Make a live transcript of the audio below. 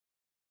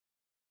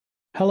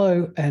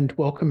Hello and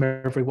welcome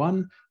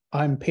everyone.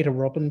 I'm Peter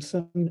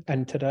Robinson,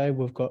 and today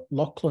we've got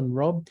Lachlan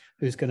Robb,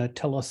 who's going to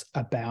tell us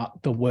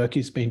about the work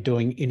he's been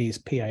doing in his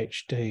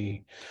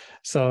PhD.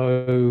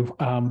 So,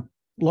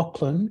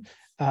 Lachlan,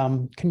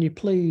 can you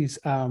please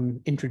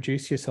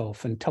introduce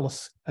yourself and tell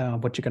us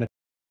what you're going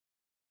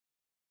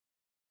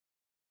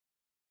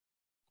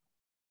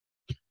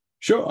to?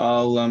 Sure,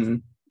 I'll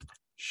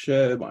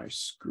share my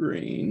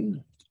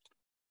screen.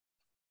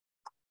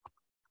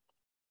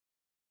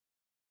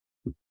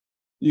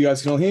 You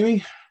guys can all hear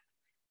me?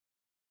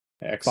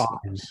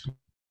 Excellent.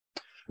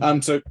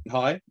 So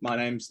hi, my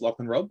name's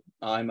Lachlan Robb.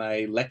 I'm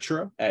a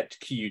lecturer at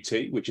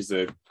QUT, which is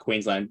the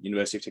Queensland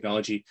University of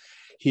Technology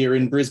here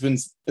in Brisbane,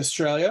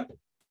 Australia.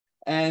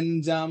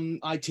 And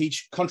I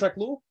teach contract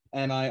law,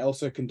 and I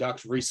also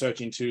conduct research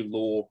into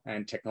law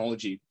and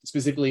technology.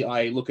 Specifically,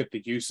 I look at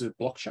the use of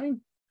blockchain.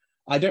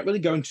 I don't really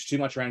go into too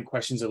much around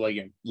questions of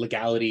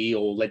legality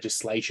or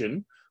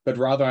legislation, but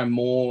rather I'm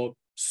more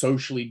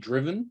socially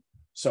driven.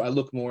 So I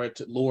look more at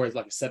law as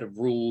like a set of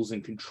rules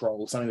and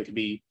control, something that can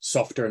be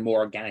softer and more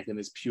organic than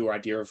this pure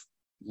idea of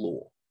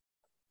law.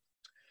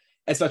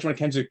 As such, when it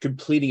came to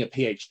completing a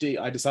PhD,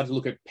 I decided to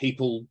look at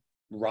people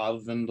rather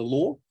than the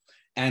law,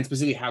 and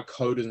specifically how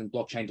coders and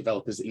blockchain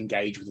developers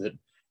engage with it,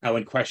 and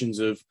when questions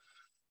of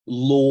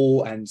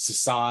law and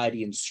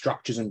society and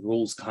structures and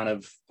rules kind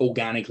of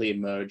organically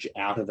emerge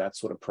out of that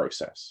sort of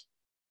process.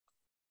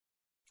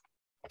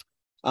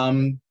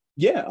 I'll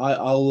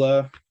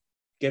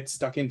get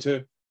stuck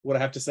into what I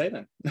have to say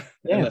then.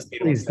 Yeah,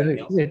 please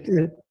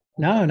do.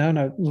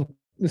 No. Look,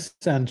 this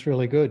sounds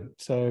really good.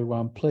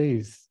 So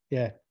please,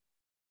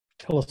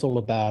 tell us all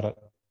about it.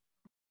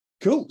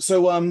 Cool.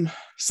 So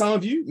some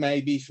of you may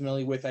be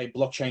familiar with a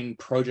blockchain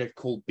project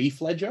called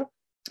Beef Ledger.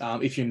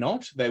 If you're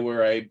not, they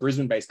were a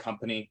Brisbane-based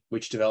company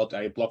which developed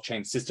a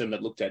blockchain system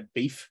that looked at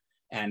beef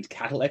and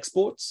cattle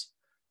exports.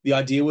 The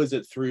idea was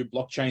that through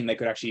blockchain, they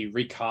could actually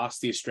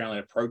recast the Australian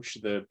approach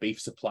to the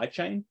beef supply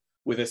chain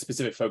with a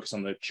specific focus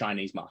on the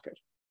Chinese market.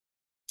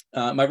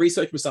 My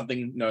research was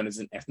something known as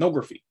an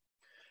ethnography.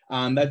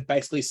 That's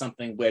basically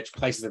something which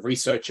places a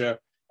researcher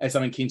as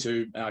something akin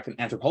to like an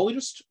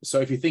anthropologist. So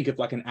if you think of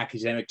like an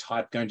academic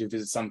type going to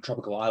visit some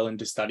tropical island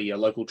to study a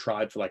local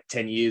tribe for like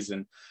 10 years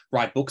and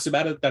write books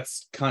about it,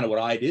 that's kind of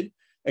what I did,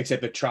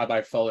 except the tribe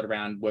I followed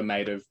around were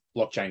made of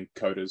blockchain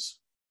coders.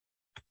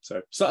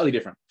 So slightly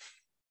different.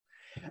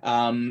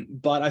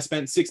 But I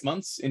spent 6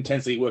 months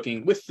intensely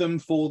working with them,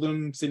 for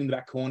them, sitting in the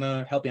back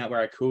corner, helping out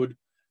where I could.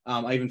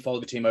 I even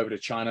followed the team over to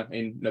China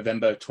in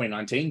November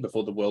 2019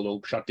 before the world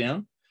all shut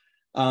down.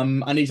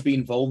 I need to be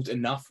involved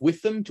enough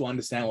with them to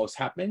understand what's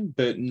happening,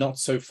 but not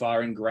so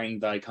far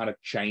ingrained that I kind of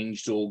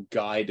changed or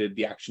guided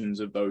the actions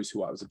of those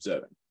who I was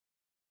observing.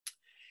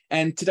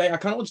 And today I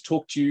kind of want to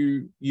talk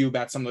to you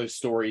about some of those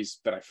stories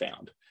that I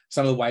found,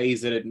 some of the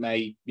ways that it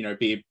may,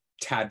 be a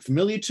tad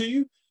familiar to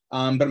you,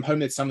 but I'm hoping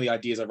that some of the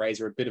ideas I raise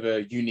are a bit of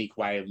a unique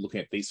way of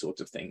looking at these sorts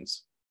of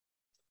things.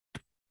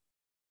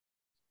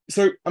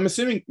 So I'm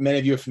assuming many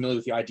of you are familiar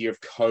with the idea of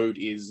code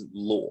is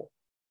law.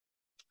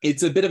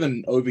 It's a bit of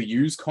an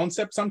overused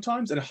concept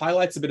sometimes, and it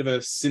highlights a bit of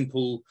a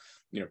simple,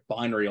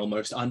 binary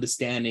almost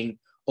understanding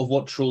of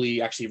what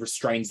truly actually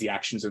restrains the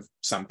actions of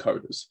some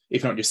coders.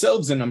 If not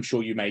yourselves, then I'm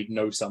sure you may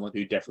know someone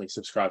who definitely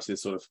subscribes to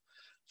this sort of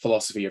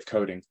philosophy of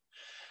coding.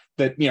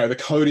 That, the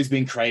code is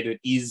being created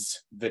is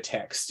the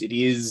text. It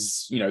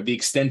is, the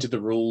extent of the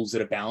rules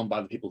that are bound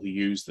by the people who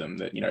use them.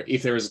 That,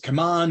 if there is a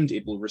command,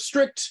 it will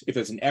restrict. If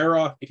there's an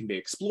error, it can be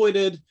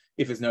exploited.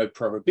 If there's no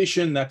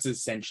prohibition, that's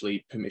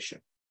essentially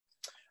permission.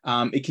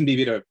 It can be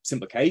a bit of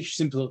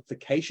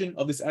simplification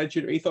of this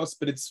attitude or ethos,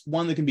 but it's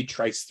one that can be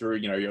traced through,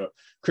 your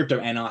crypto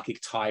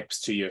anarchic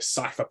types to your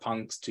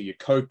cypherpunks, to your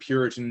code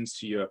puritans,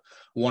 to your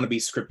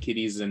wannabe script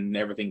kiddies and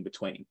everything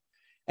between.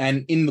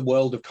 And in the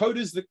world of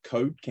coders, the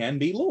code can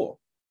be law.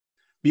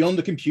 Beyond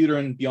the computer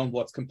and beyond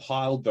what's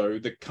compiled, though,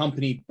 the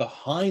company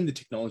behind the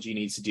technology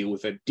needs to deal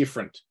with a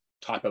different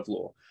type of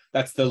law.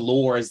 That's the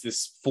law as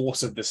this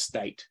force of the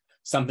state,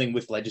 something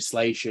with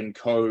legislation,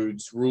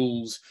 codes,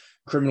 rules,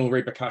 criminal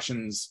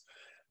repercussions.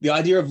 The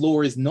idea of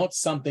law is not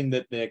something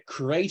that they're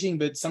creating,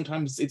 but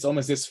sometimes it's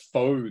almost this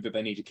foe that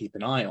they need to keep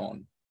an eye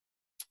on.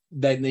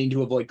 They need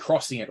to avoid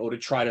crossing it or to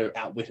try to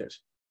outwit it.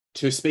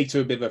 To speak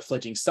to a bit of a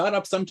fledgling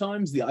startup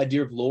sometimes, the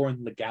idea of law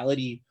and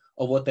legality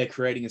of what they're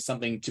creating is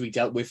something to be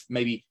dealt with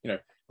maybe,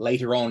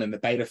 later on in the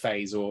beta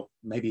phase or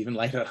maybe even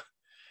later.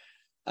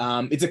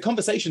 It's a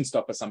conversation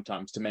stopper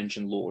sometimes to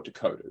mention law to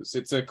coders.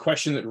 It's a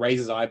question that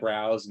raises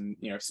eyebrows and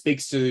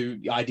speaks to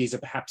the ideas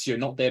that perhaps you're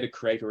not there to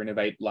create or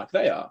innovate like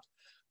they are.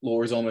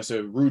 Law is almost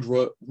a rude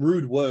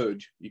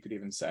word, you could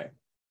even say.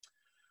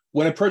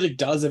 When a project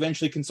does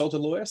eventually consult a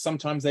lawyer,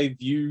 sometimes they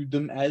view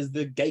them as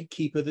the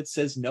gatekeeper that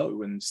says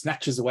no and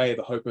snatches away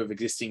the hope of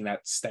existing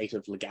that state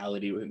of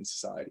legality within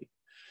society.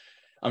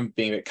 I'm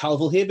being a bit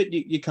colorful here, but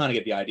you kind of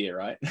get the idea,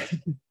 right?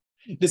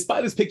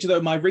 Despite this picture, though,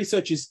 my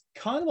research is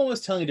kind of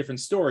almost telling a different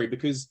story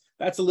because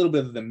that's a little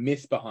bit of the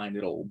myth behind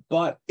it all.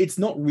 But it's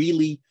not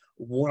really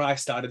what I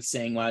started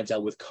seeing when I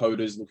dealt with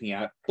coders looking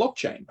at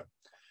blockchain.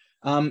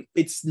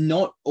 It's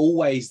not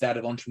always that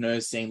of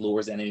entrepreneurs seeing law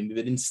as enemy,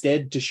 but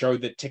instead to show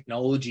that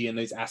technology and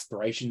those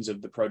aspirations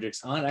of the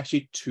projects aren't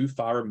actually too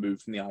far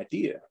removed from the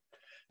idea.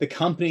 The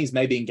companies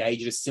may be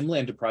engaged in a similar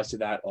enterprise to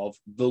that of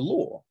the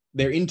law.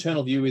 Their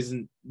internal view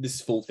isn't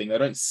this full thing. They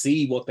don't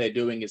see what they're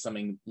doing as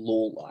something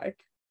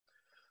law-like,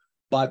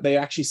 but they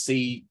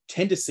actually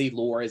tend to see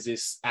law as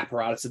this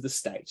apparatus of the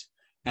state,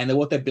 and that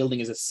what they're building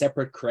is a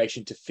separate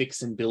creation to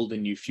fix and build a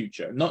new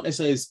future, not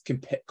necessarily as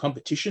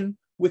competition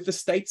with the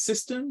state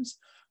systems,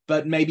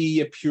 but maybe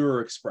a purer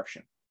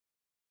expression.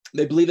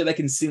 They believe that they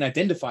can see and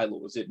identify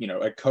laws. That,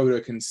 a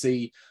coder can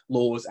see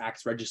laws,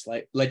 acts,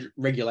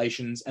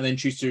 regulations, and then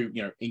choose to,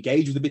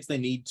 engage with the bits they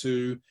need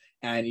to.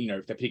 And,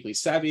 if they're particularly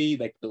savvy,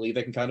 they believe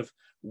they can kind of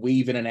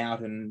weave in and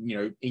out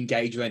and,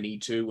 engage where they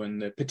need to.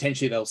 And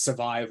potentially they'll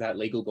survive that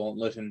legal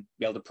gauntlet and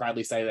be able to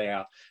proudly say they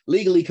are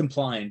legally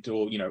compliant,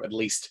 or, at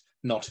least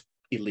not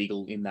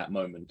illegal in that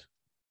moment.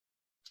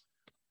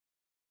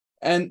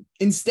 And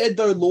instead,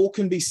 though, law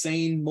can be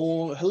seen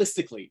more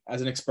holistically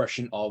as an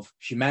expression of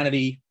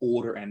humanity,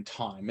 order, and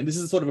time. And this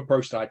is the sort of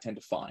approach that I tend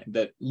to find,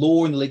 that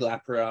law and the legal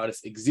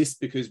apparatus exists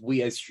because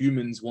we as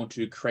humans want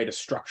to create a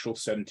structural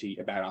certainty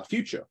about our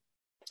future.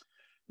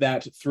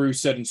 That through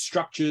certain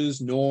structures,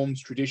 norms,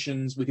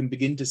 traditions, we can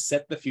begin to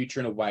set the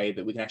future in a way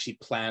that we can actually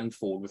plan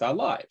forward with our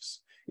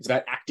lives. It's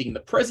about acting in the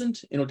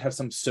present in order to have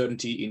some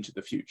certainty into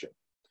the future.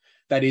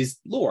 That is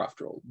law,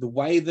 after all. The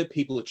way that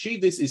people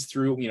achieve this is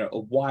through, a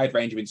wide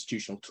range of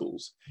institutional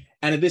tools.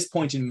 And at this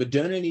point in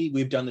modernity,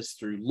 we've done this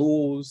through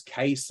laws,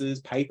 cases,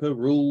 paper,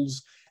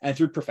 rules, and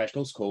through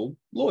professionals called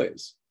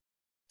lawyers.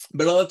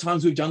 But other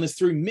times we've done this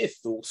through myth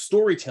or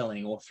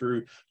storytelling, or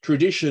through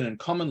tradition and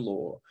common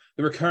law.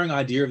 The recurring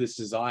idea of this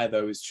desire,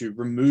 though, is to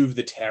remove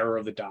the terror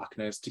of the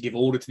darkness, to give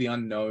order to the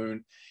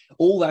unknown,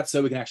 all that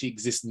so we can actually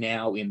exist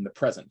now in the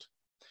present.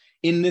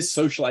 In this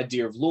social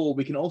idea of law,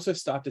 we can also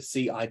start to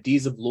see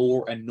ideas of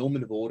law and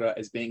normative order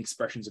as being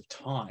expressions of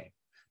time.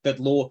 That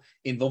law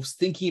involves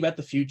thinking about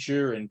the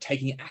future and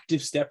taking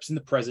active steps in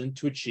the present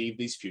to achieve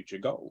these future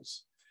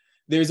goals.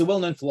 There is a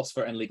well-known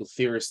philosopher and legal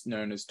theorist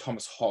known as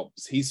Thomas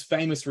Hobbes. He's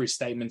famous for his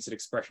statements and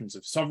expressions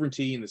of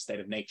sovereignty in the state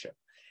of nature.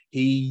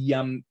 He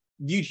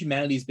viewed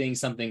humanity as being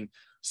something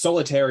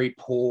solitary,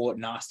 poor,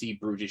 nasty,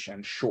 brutish,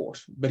 and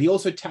short. But he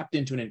also tapped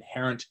into an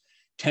inherent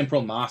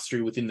temporal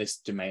mastery within this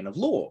domain of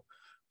law.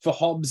 For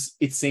Hobbes,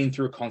 it's seen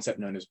through a concept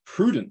known as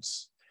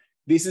prudence.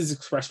 This is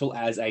expressible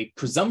as a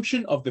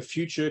presumption of the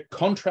future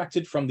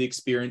contracted from the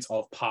experience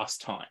of past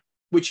time,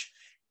 which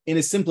in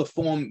a simpler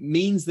form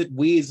means that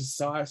we as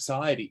a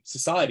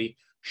society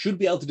should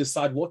be able to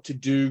decide what to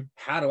do,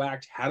 how to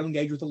act, how to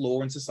engage with the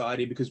law in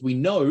society, because we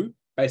know,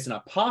 based on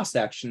our past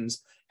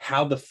actions,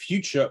 how the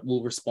future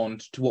will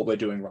respond to what we're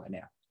doing right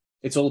now.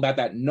 It's all about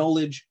that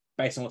knowledge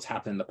based on what's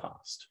happened in the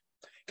past.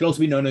 It can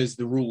also be known as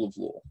the rule of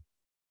law.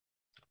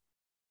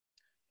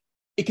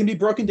 It can be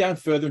broken down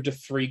further into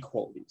three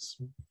qualities: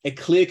 a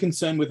clear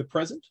concern with the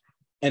present,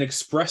 an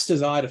expressed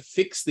desire to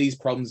fix these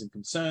problems and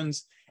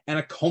concerns, and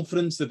a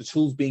confidence that the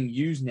tools being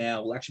used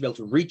now will actually be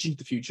able to reach into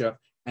the future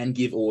and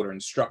give order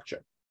and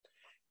structure.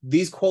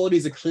 These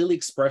qualities are clearly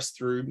expressed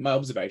through my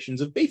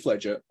observations of Beef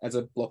Ledger as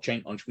a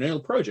blockchain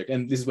entrepreneurial project.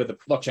 And this is where the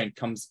blockchain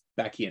comes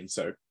back in.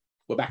 So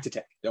we're back to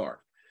tech, don't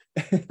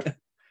worry.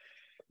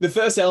 The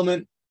first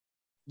element,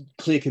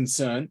 clear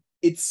concern,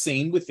 it's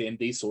seen within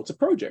these sorts of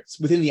projects,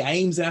 within the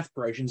aims and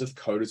aspirations of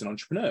coders and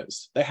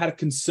entrepreneurs. They had a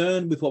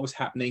concern with what was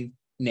happening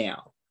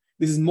now.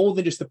 This is more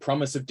than just the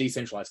promise of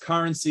decentralized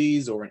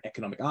currencies or an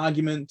economic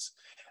argument,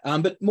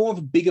 but more of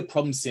a bigger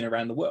problem seen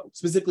around the world.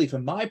 Specifically for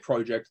my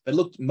project, they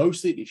looked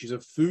mostly at issues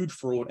of food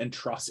fraud and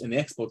trust in the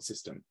export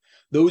system.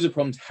 Those are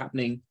problems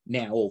happening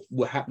now, or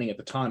were happening at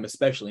the time,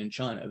 especially in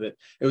China, that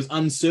there was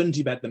uncertainty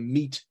about the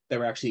meat they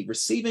were actually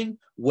receiving,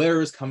 where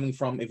it was coming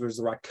from, if it was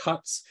the right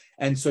cuts.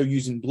 And so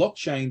using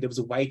blockchain, there was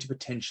a way to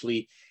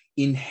potentially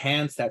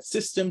enhance that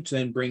system to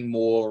then bring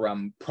more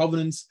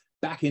provenance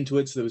back into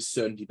it, so there was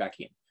certainty back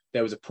in.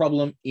 There was a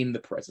problem in the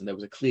present. There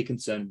was a clear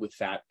concern with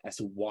that as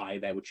to why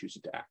they were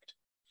choosing to act.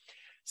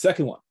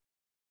 Second one,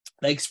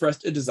 they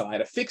expressed a desire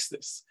to fix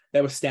this.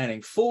 They were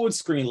standing forward,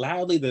 screaming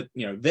loudly that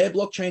their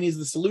blockchain is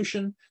the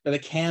solution, that they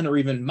can or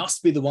even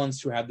must be the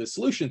ones who have the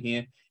solution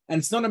here. And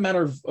it's not a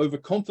matter of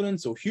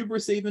overconfidence or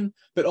hubris even,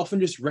 but often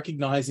just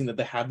recognizing that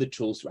they have the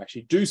tools to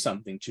actually do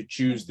something, to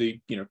choose the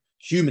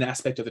human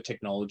aspect of the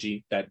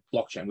technology that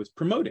blockchain was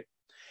promoting.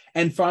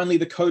 And finally,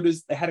 the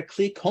coders, they had a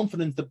clear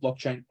confidence that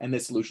blockchain and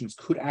their solutions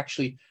could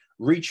actually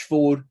reach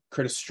forward,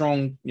 create a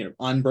strong,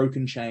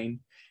 unbroken chain,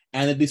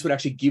 and that this would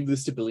actually give the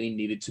stability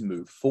needed to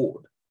move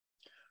forward.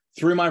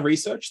 Through my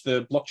research,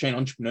 the blockchain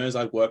entrepreneurs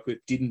I work with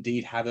did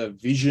indeed have a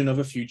vision of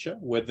a future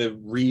where the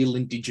real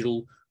and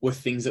digital were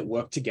things that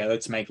work together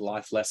to make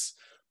life less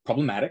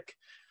problematic.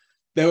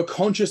 They were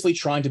consciously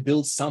trying to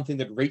build something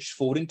that reached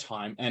forward in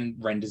time and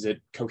renders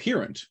it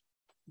coherent.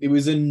 It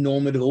was a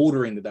normative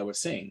ordering that they were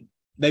seeing.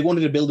 They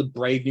wanted to build a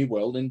brave new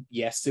world, and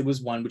yes, it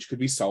was one which could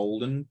be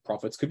sold and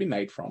profits could be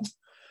made from.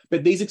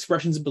 But these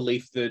expressions of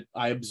belief that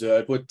I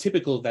observed were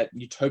typical of that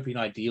utopian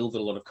ideal that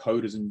a lot of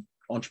coders and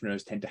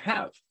entrepreneurs tend to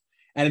have.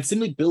 And it's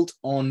simply built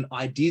on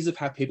ideas of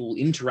how people will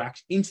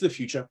interact into the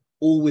future,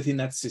 all within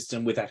that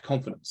system with that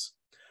confidence.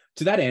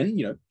 To that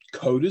end,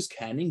 coders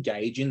can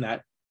engage in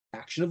that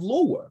action of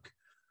law work.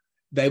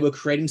 They were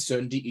creating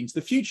certainty into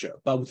the future,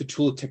 but with the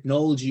tool of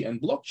technology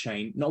and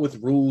blockchain, not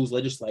with rules,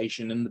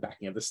 legislation, and the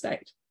backing of the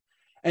state.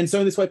 And so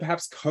in this way,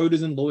 perhaps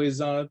coders and lawyers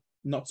are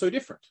not so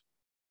different.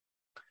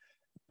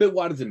 But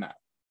why does it matter?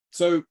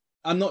 So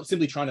I'm not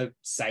simply trying to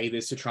say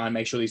this to try and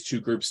make sure these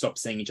two groups stop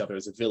seeing each other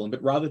as a villain,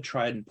 but rather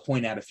try and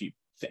point out a few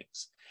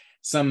things.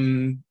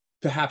 Some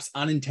perhaps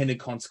unintended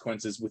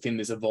consequences within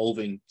this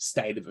evolving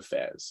state of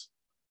affairs.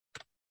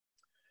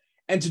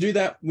 And to do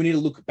that, we need to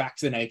look back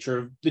to the nature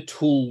of the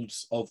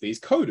tools of these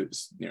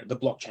coders, the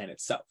blockchain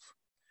itself.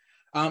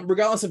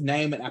 Regardless of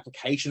name and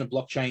application of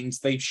blockchains,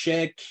 they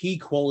share key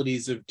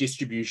qualities of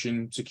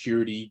distribution,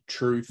 security,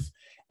 truth,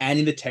 and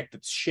in the tech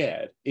that's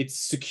shared. It's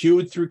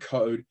secured through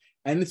code,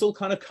 and this all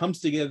kind of comes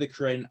together to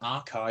create an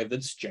archive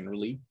that's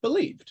generally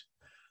believed.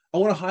 I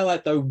want to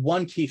highlight, though,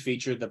 one key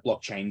feature that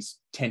blockchains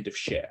tend to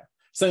share,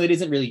 something that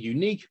isn't really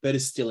unique, but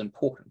is still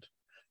important.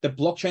 That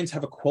blockchains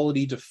have a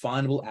quality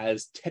definable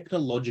as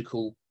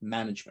technological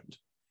management.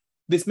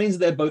 This means that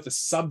they're both a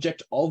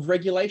subject of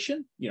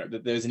regulation,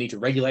 that there's a need to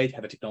regulate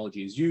how the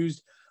technology is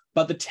used,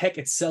 but the tech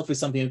itself is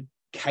something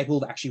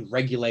capable of actually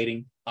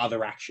regulating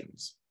other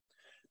actions.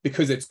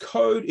 Because it's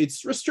code,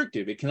 it's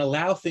restrictive. It can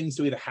allow things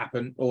to either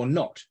happen or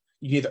not.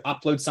 You can either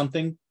upload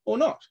something or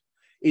not.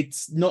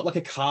 It's not like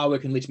a car where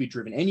it can literally be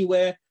driven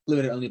anywhere,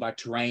 limited only by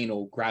terrain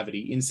or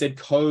gravity. Instead,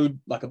 code,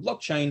 like a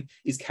blockchain,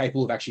 is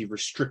capable of actually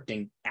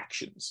restricting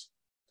actions.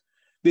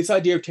 This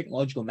idea of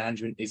technological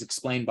management is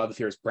explained by the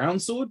theorist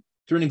Brownsword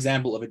through an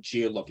example of a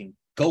geolocking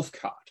golf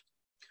cart.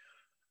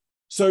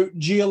 So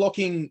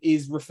geolocking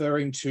is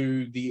referring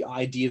to the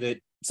idea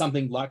that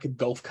something like a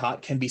golf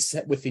cart can be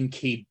set within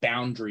key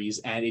boundaries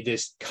and it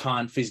just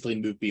can't physically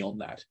move beyond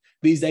that.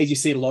 These days, you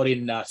see it a lot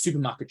in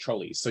supermarket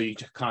trolleys, so you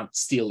can't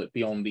steal it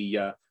beyond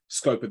the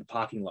scope of the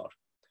parking lot.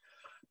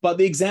 But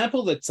the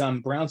example that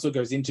Brownsword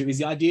goes into is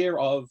the idea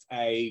of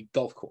a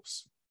golf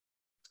course.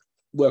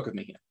 Work with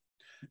me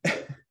here.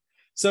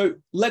 So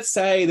let's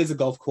say there's a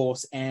golf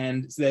course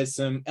and there's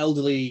some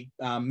elderly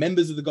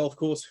members of the golf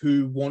course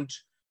who want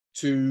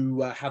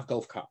to have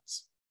golf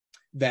carts.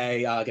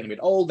 They are getting a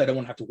bit old. They don't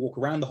want to have to walk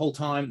around the whole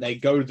time. They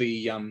go to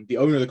the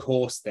owner of the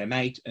course, their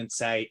mate, and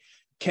say,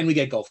 can we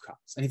get golf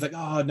carts? And he's like,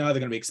 oh, no, they're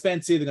going to be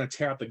expensive. They're going to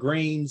tear up the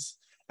greens.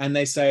 And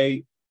they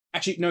say,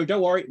 actually, no,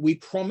 don't worry. We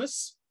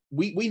promise.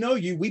 We know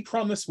you. We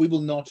promise we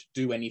will not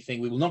do anything.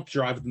 We will not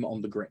drive them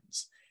on the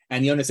greens.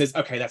 And the owner says,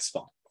 okay, that's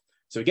fine.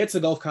 So he gets the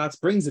golf carts,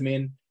 brings them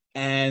in,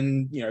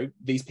 and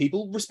these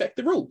people respect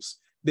the rules.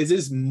 There's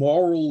this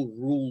moral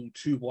rule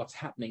to what's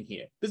happening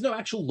here. There's no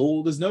actual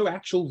law. There's no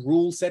actual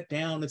rule set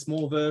down. It's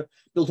more of a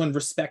built on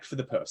respect for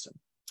the person.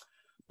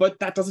 But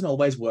that doesn't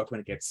always work when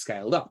it gets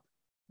scaled up.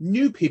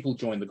 New people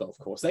join the golf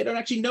course. They don't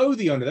actually know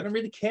the owner. They don't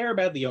really care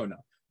about the owner.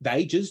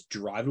 They just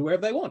drive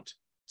wherever they want.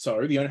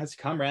 So the owner has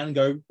to come around and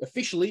go,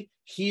 officially,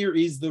 here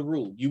is the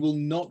rule. You will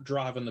not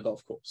drive on the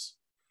golf course.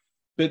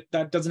 But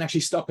that doesn't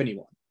actually stop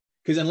anyone.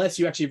 Because unless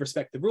you actually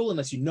respect the rule,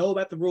 unless you know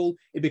about the rule,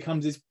 it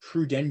becomes this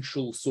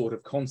prudential sort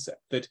of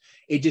concept that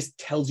it just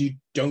tells you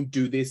don't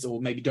do this,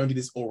 or maybe don't do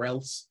this or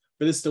else,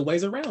 but there's still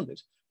ways around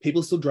it.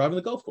 People still drive on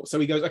the golf course. So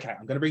he goes, okay,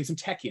 I'm going to bring some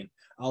tech in.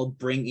 I'll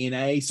bring in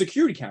a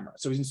security camera.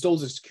 So he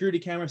installs a security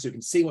camera so you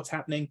can see what's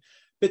happening.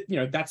 But,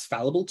 that's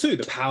fallible too.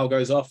 The power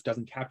goes off,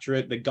 doesn't capture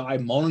it. The guy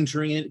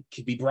monitoring it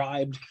could be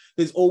bribed.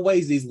 There's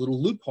always these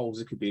little loopholes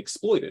that could be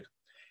exploited.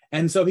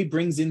 And so he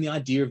brings in the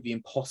idea of the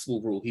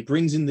impossible rule. He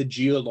brings in the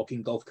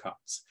geolocking golf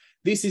carts.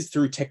 This is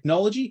through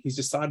technology. He's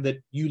decided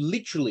that you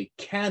literally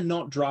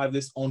cannot drive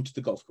this onto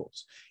the golf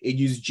course. It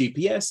uses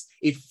GPS.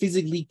 It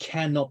physically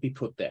cannot be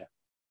put there.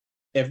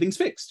 Everything's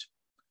fixed.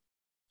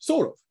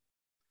 Sort of.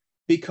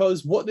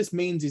 Because what this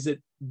means is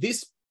that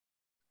this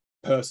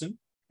person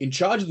in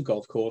charge of the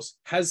golf course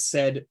has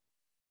said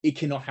it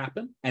cannot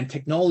happen, and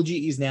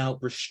technology is now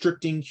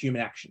restricting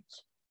human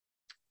actions.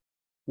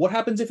 What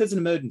happens if there's an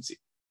emergency?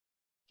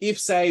 If,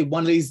 say,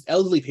 one of these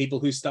elderly people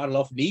who started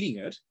off needing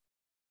it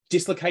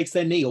dislocates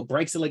their knee or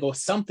breaks a leg or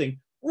something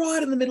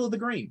right in the middle of the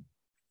green,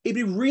 it'd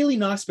be really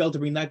nice to be able to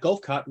bring that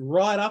golf cart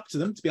right up to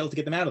them to be able to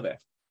get them out of there.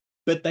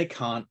 But they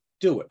can't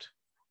do it.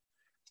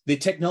 The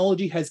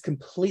technology has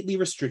completely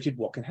restricted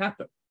what can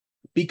happen.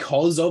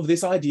 Because of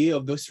this idea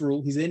of this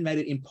rule, he's then made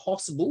it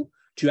impossible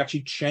to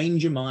actually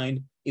change your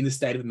mind in the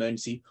state of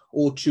emergency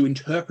or to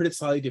interpret it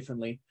slightly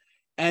differently.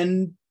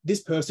 And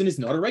this person is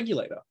not a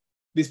regulator.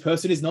 This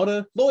person is not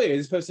a lawyer.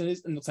 This person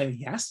is, I'm not saying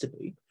he has to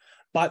be,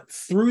 but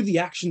through the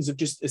actions of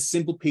just a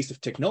simple piece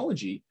of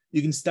technology,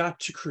 you can start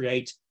to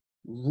create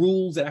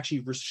rules that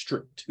actually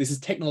restrict. This is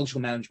technological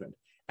management.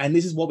 And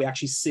this is what we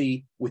actually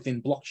see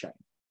within blockchain.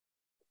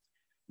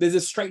 There's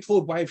a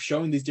straightforward way of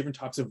showing these different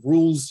types of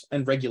rules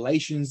and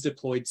regulations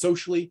deployed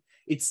socially.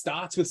 It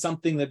starts with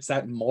something that's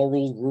that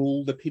moral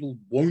rule that people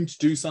won't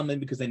do something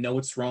because they know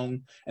it's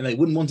wrong and they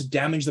wouldn't want to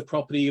damage the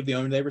property of the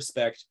owner they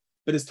respect.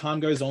 But as time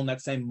goes on,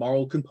 that same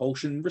moral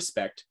compulsion and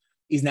respect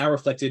is now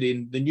reflected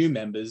in the new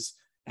members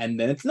And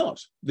then it's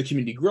not. The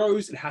community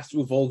grows, it has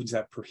to evolve into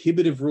that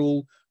prohibitive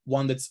rule,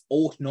 one that's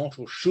ought not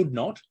or should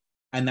not,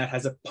 and that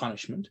has a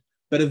punishment,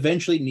 but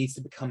eventually it needs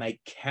to become a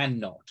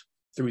cannot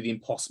through the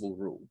impossible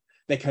rule.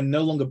 They can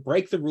no longer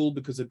break the rule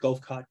because a golf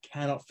cart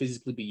cannot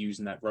physically be used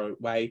in that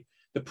way.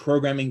 The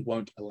programming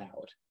won't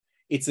allow it.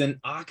 It's an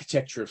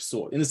architecture of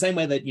sort, in the same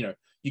way that,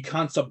 you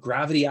can't stop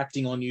gravity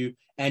acting on you,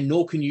 and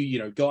nor can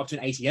you, go up to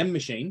an ATM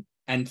machine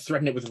and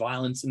threaten it with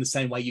violence in the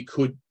same way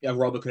a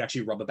robber could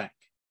actually rob a bank.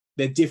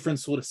 They're different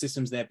sort of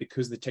systems there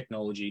because of the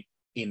technology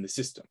in the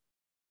system.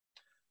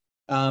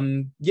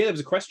 There was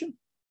a question.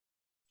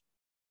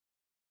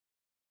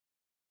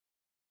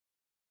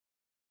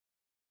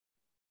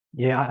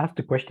 Yeah, I asked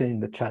a question in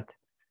the chat.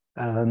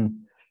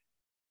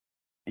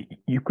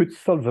 You could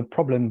solve the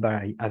problem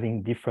by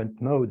having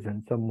different modes,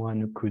 and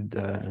someone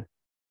could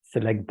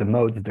select the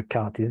mode the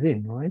cart is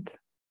in, right?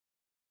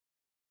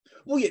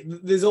 Well, yeah,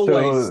 there's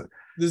always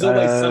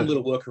some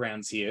little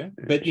workarounds here.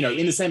 But,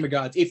 in the same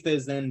regards, if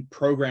there's then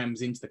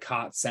programs into the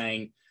cart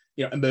saying,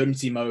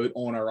 emergency mode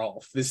on or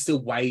off, there's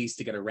still ways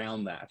to get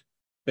around that.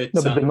 But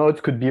the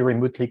modes could be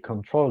remotely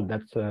controlled.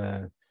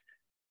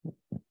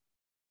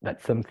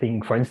 That's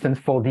something, for instance,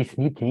 for this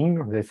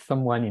meeting, there's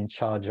someone in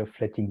charge of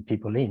letting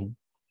people in.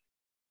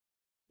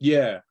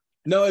 Yeah,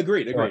 no,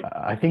 agreed. So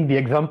I think the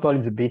example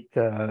is a bit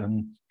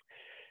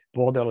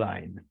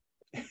borderline.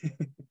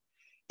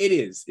 It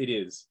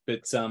is.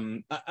 But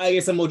I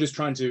guess I'm more just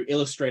trying to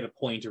illustrate a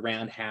point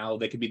around how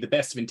there could be the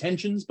best of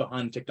intentions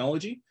behind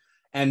technology,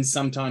 and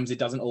sometimes it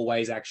doesn't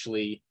always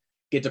actually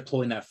get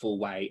deployed in that full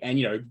way. And,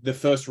 the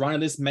first run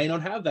of this may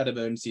not have that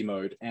emergency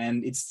mode,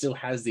 and it still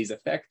has these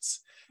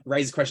effects. It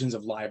raises questions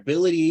of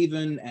liability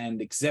even,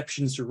 and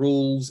exceptions to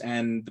rules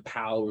and the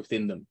power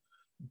within them.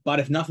 But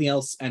if nothing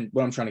else, and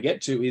what I'm trying to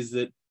get to is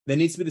that there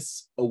needs to be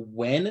this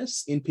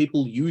awareness in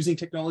people using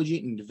technology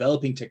and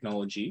developing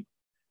technology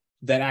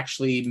that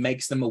actually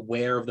makes them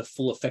aware of the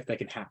full effect they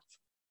can have.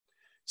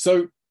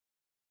 So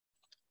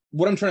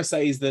what I'm trying to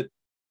say is that,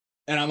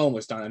 and I'm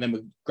almost done, and then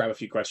we'll grab a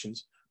few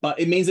questions, but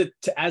it means that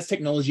as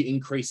technology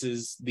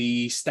increases,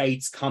 the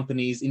states,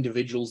 companies,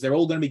 individuals, they're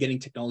all going to be getting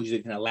technology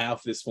that can allow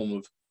for this form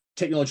of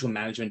technological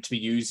management to be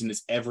used in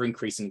this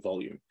ever-increasing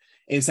volume.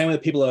 In the same way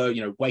that people are,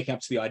 waking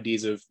up to the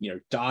ideas of,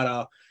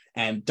 data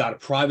and data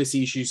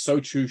privacy issues, so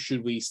too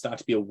should we start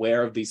to be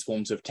aware of these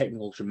forms of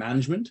technological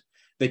management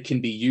that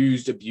can be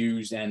used,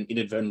 abused, and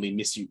inadvertently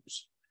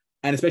misused.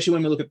 And especially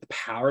when we look at the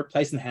power it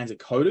places in the hands of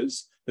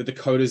coders, that the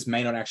coders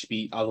may not actually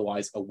be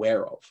otherwise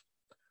aware of.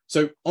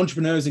 So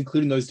entrepreneurs,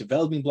 including those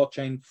developing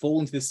blockchain, fall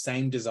into the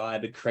same desire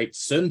to create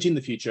certainty in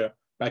the future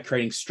by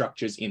creating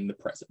structures in the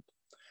present.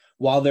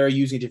 While they're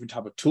using a different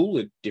type of tool,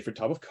 a different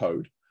type of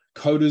code,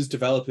 coders,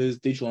 developers,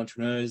 digital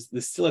entrepreneurs,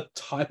 there's still a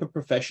type of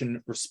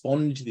profession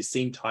responding to the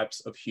same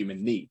types of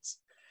human needs.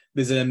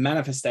 There's a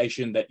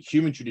manifestation that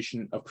human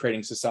tradition of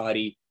creating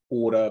society,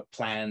 order,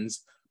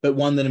 plans, but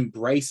one that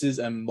embraces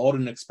a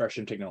modern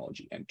expression of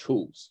technology and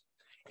tools.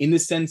 In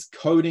this sense,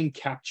 coding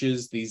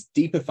captures these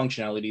deeper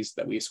functionalities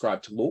that we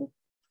ascribe to law.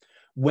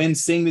 When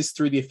seeing this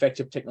through the effect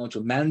of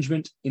technological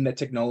management in that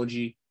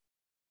technology,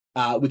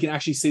 we can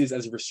actually see this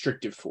as a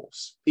restrictive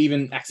force.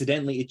 Even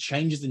accidentally, it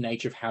changes the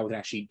nature of how we can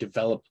actually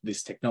develop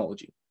this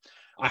technology.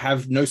 I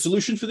have no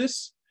solution for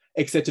this,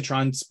 except to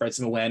try and spread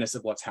some awareness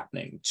of what's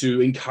happening,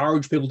 to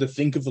encourage people to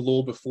think of the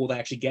law before they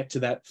actually get to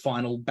that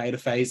final beta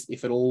phase,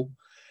 if at all,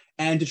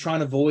 and to try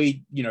and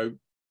avoid,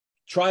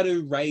 try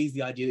to raise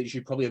the idea that you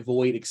should probably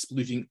avoid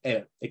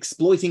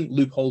exploiting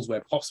loopholes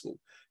where possible,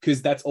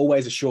 because that's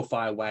always a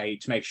surefire way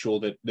to make sure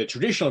that the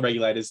traditional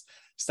regulators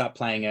start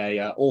playing a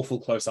awful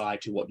close eye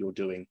to what you're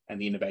doing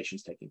and the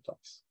innovations taking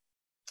place.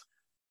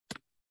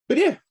 But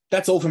yeah,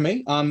 that's all from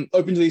me. I'm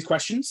open to these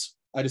questions.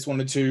 I just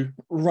wanted to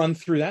run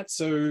through that.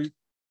 So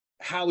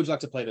how would you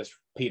like to play this,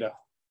 Peter?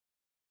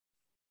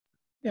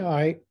 Yeah,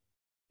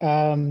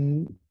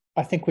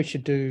 I think we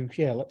should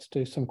let's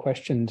do some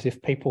questions.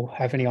 If people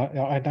have any,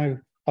 I know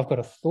I've got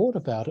a thought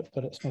about it,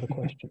 but it's not a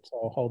question, so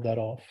I'll hold that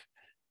off.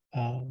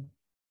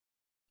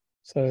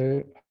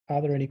 So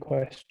are there any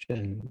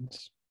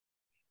questions?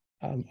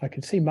 I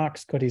can see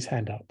Mark's got his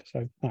hand up.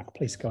 So Mark,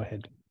 please go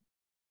ahead.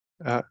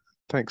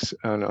 Thanks.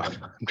 No,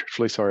 I'm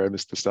truthfully sorry I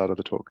missed the start of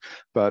the talk,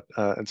 but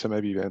and so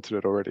maybe you've answered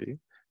it already.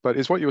 But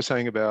is what you were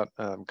saying about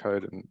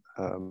code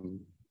and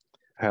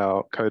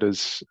how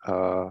coders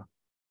are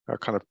a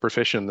kind of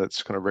profession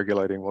that's kind of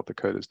regulating what the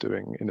code is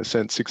doing in a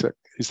sense,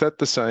 is that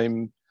the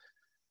same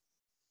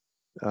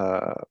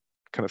kind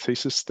of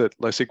thesis that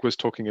Lessig was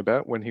talking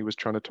about when he was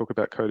trying to talk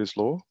about code as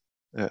law?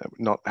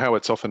 Not how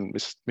it's often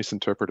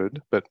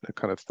misinterpreted, but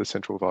kind of the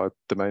central vibe,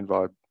 the main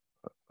vibe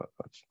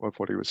of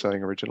what he was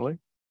saying originally.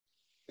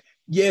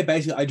 Yeah,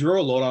 basically, I draw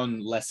a lot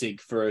on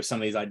Lessig for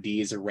some of these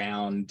ideas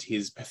around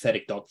his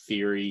pathetic dot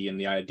theory and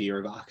the idea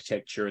of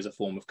architecture as a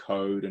form of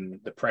code and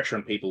the pressure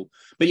on people.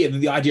 But yeah,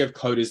 the idea of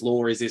code as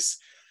law is this,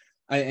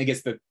 I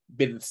guess the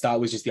bit at the start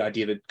was just the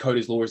idea that code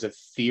as law is a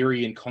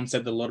theory and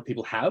concept that a lot of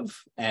people have,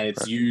 and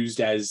it's used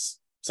as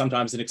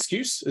sometimes an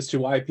excuse as to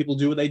why people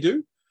do what they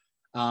do.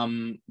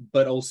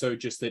 but also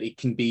just that it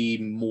can be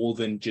more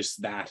than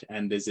just that,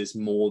 and there's this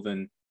more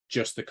than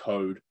just the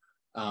code,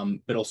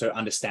 but also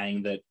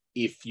understanding that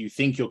if you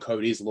think your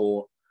code is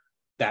law,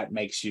 that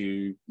makes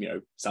you,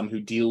 someone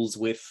who deals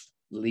with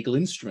legal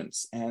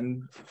instruments,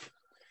 and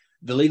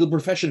the legal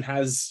profession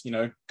has,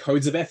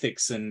 codes of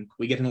ethics, and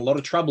we get in a lot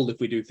of trouble if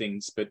we do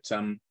things, but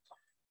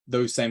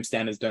those same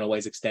standards don't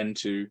always extend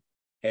to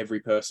every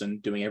person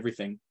doing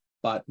everything,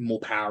 but more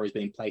power is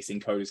being placed in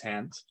coders'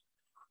 hands,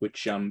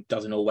 which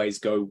doesn't always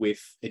go with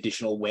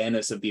additional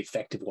awareness of the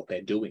effect of what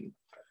they're doing,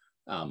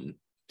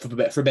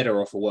 for better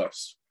or for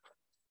worse.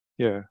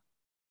 Yeah.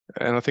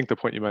 And I think the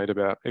point you made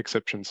about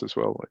exceptions as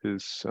well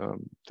is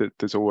that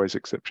there's always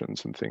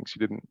exceptions and things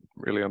you didn't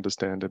really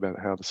understand about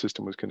how the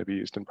system was going to be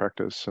used in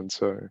practice. And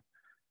so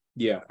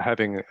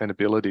having an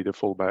ability to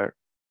fall back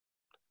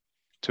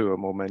to a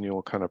more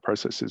manual kind of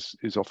process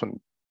is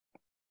often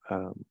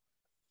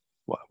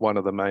one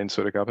of the main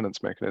sort of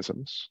governance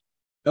mechanisms.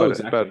 Oh,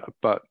 exactly.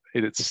 But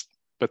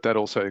that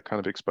also kind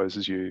of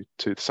exposes you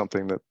to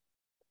something that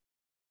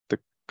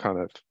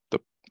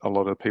a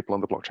lot of people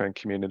in the blockchain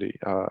community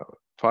are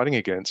fighting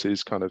against,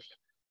 is kind of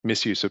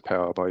misuse of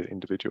power by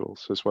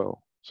individuals as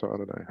well. So I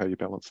don't know how you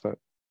balance that.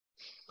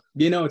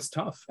 It's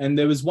tough. And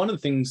there was one of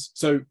the things,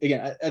 so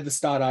again, at the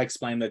start, I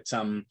explained that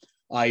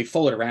I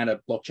followed around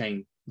a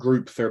blockchain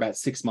group for about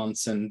 6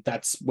 months, and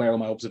that's where all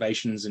my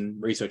observations and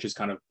research has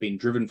kind of been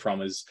driven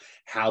from, is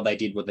how they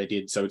did what they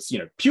did. So it's,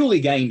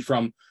 purely gained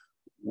from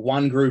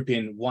one group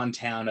in one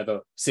town over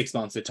 6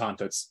 months at a time.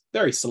 So it's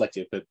very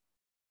selective, but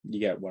you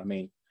get what I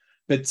mean.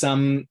 But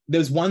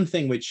there's one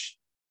thing which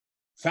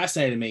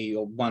fascinated me,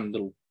 or one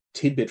little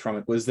tidbit from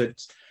it, was that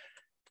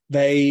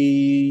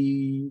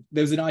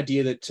there's an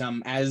idea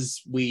that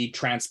as we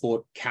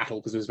transport cattle,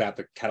 because it was about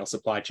the cattle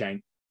supply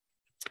chain,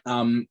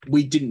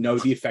 we didn't know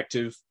the effect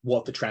of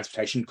what the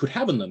transportation could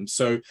have on them.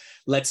 So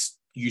let's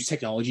use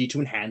technology to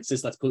enhance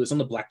this. Let's put this on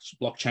the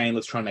blockchain.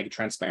 Let's try and make it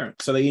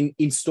transparent. So they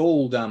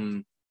installed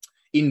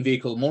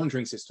in-vehicle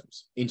monitoring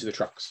systems into the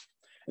trucks.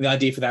 And the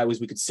idea for that was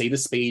we could see the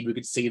speed, we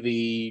could see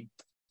the,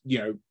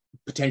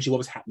 potentially what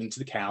was happening to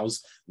the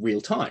cows real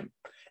time.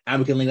 And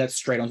we can link that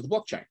straight onto the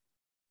blockchain.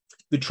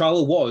 The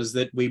trouble was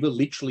that we were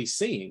literally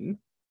seeing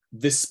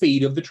the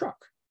speed of the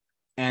truck.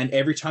 And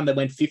every time they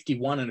went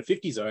 51 in a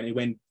 50 zone, it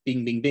went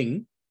bing, bing,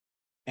 bing.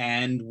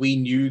 And we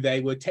knew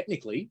they were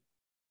technically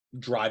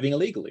driving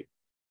illegally.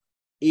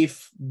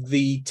 If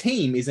the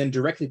team is then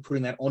directly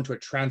putting that onto a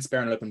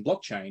transparent open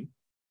blockchain,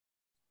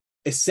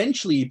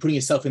 essentially you're putting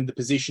yourself in the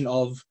position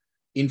of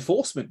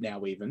enforcement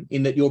now, even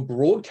in that you're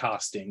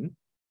broadcasting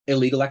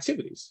illegal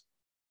activities.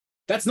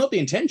 That's not the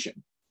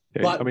intention,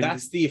 but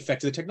that's the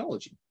effect of the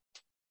technology.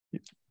 You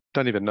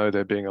don't even know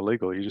they're being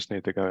illegal. You just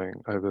need they're going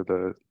over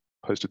the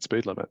posted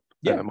speed limit.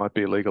 Yeah. And it might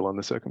be illegal on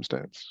the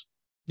circumstance.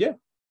 Yeah.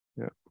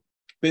 Yeah.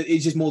 But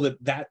it's just more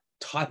that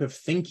type of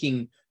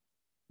thinking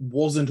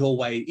isn't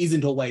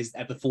always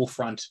at the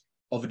forefront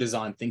of a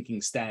design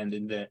thinking stand,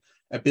 and the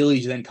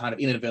ability to then kind of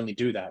inadvertently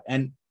do that.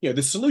 And,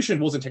 the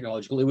solution wasn't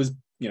technological. It was,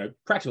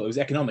 practical. It was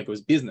economic. It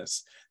was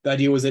business. The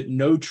idea was that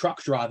no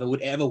truck driver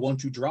would ever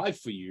want to drive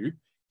for you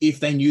if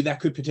they knew that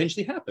could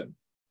potentially happen.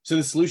 So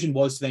the solution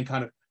was to then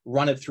kind of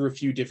run it through a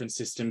few different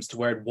systems to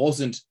where it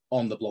wasn't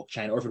on the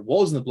blockchain, or if it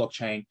was on the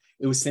blockchain,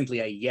 it was simply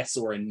a yes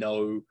or a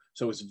no.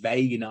 So it was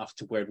vague enough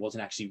to where it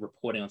wasn't actually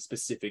reporting on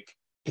specific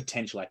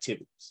potential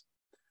activities.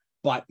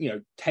 But,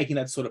 taking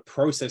that sort of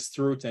process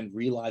through it and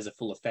realize the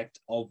full effect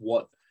of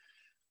what,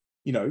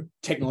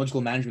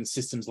 technological management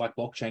systems like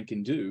blockchain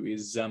can do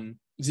is an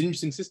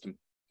interesting system,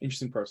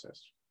 interesting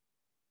process.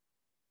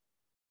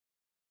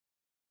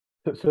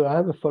 So I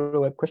have a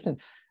follow-up question.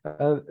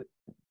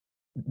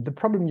 The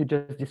problem you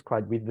just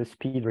described with the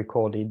speed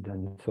recorded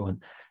and so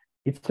on,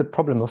 it's a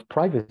problem of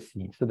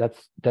privacy. So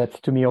that's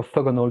to me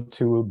orthogonal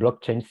to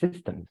blockchain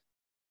systems.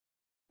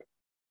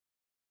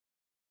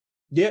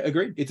 Yeah,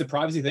 agreed. It's a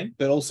privacy thing,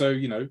 but also,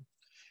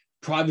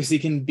 privacy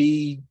can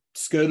be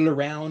skirted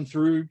around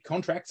through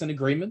contracts and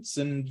agreements,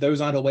 and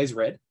those aren't always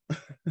read.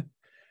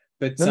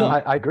 But no,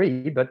 I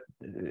agree. But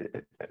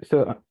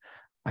so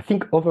I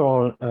think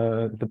overall,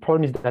 the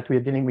problem is that we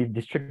are dealing with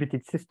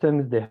distributed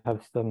systems. They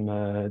have some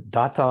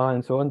data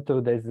and so on. So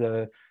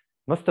there's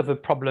most of the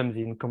problems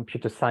in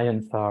computer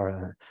science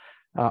are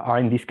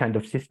in this kind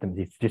of systems.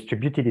 It's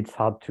distributed. It's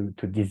hard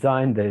to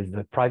design. There's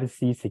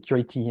privacy,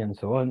 security, and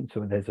so on.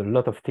 So there's a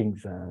lot of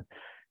things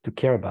to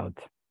care about.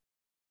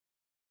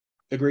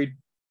 Agreed.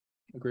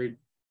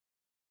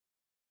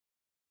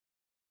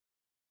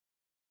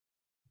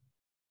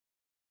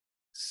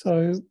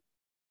 So,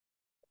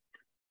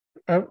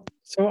 I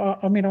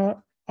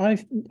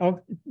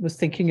was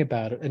thinking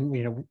about it,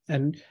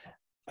 and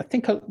I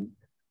think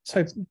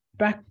so.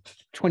 Back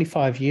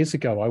 25 years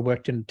ago, I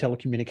worked in a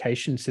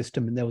telecommunication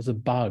system, and there was a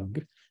bug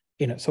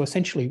in it. So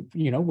essentially,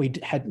 we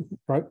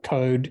wrote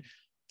code.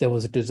 There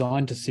was a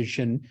design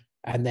decision,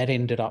 and that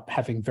ended up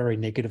having very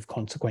negative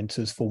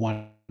consequences for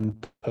one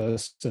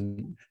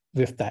person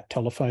with that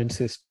telephone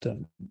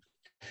system.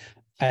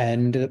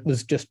 And it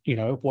was just,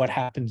 what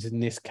happens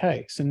in this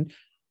case? And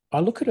I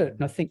look at it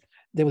and I think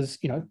there was,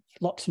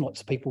 lots and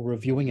lots of people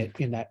reviewing it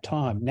in that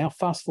time. Now,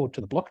 fast forward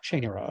to the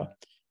blockchain era,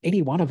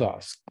 any one of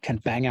us can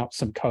bang out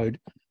some code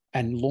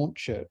and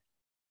launch it,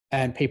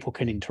 and people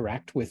can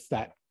interact with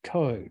that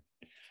code.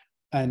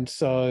 And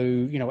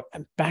so,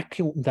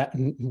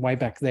 way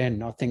back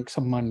then, I think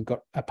someone got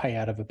a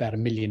payout of about $1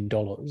 million,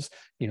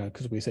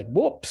 because we said,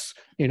 whoops,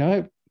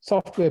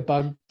 software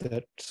bug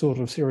that sort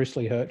of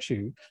seriously hurts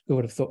you. Who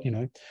would have thought,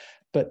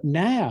 But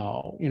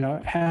now,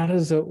 how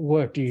does it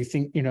work? Do you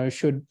think,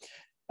 should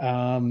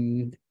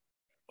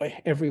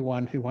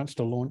everyone who wants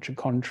to launch a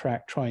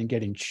contract try and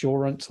get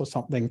insurance or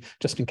something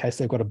just in case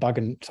they've got a bug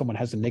and someone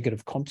has a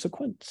negative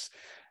consequence?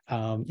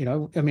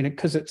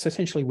 Because it's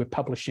essentially we're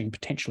publishing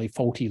potentially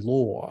faulty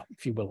law,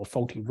 if you will, or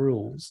faulty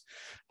rules.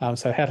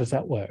 So how does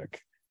that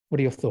work? What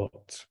are your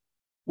thoughts?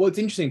 Well, it's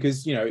interesting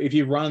because, if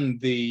you run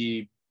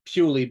the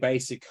purely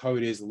basic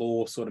code is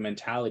law sort of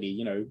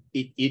mentality,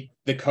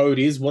 the code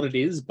is what it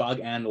is, bug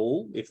and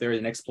all. If there is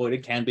an exploit,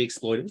 it can be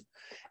exploited.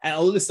 And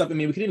all of this stuff,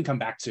 we could even come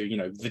back to,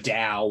 the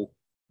DAO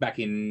back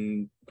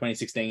in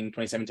 2016,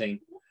 2017.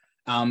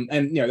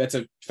 And, that's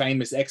a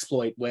famous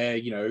exploit where,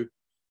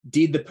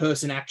 did the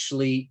person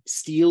actually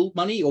steal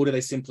money, or did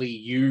they simply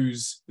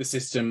use the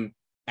system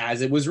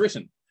as it was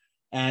written?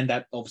 And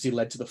that obviously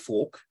led to the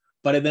fork,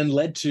 but it then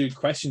led to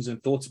questions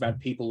and thoughts about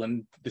people,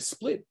 and the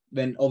split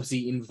then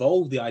obviously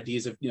involved the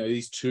ideas of,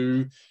 these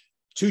two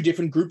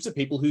different groups of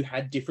people who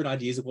had different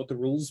ideas of what the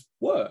rules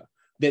were.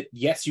 That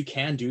yes, you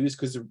can do this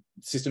because the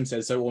system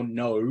says so, or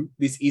no,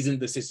 this isn't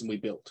the system we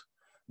built.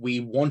 We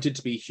want it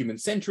to be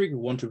human-centric, we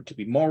want it to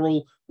be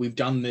moral. We've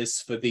done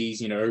this for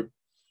these,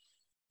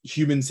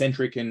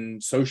 human-centric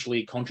and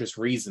socially conscious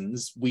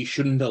reasons. We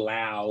shouldn't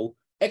allow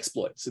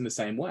exploits in the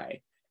same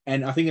way.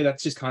 And I think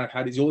that's just kind of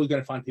how it is. You're always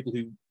going to find people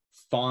who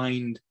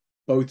find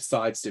both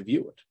sides to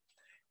view it.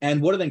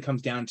 And what it then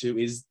comes down to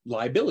is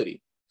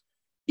liability.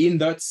 In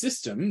that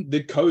system,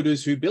 the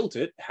coders who built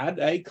it had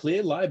a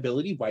clear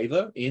liability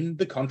waiver in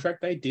the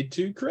contract they did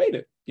to create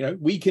it.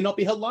 We cannot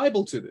be held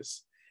liable to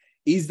this.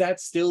 Is that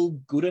still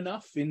good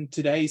enough in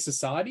today's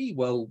society?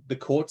 Well, the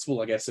courts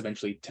will, I guess,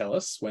 eventually tell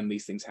us when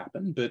these things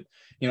happen. But,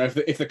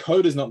 if the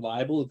code is not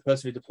liable, if the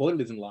person who deployed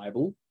it isn't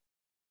liable,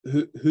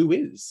 who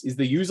is? Is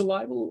the user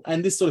liable?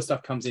 And this sort of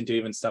stuff comes into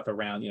even stuff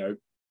around,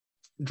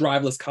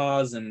 driverless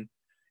cars and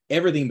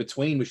everything in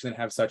between, which then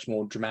have such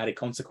more dramatic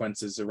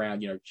consequences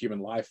around, human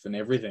life and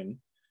everything.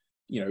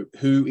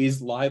 Who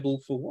is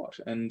liable for what?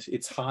 And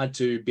it's hard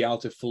to be able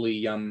to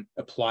fully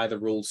apply the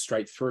rules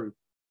straight through.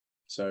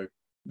 So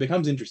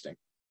becomes interesting.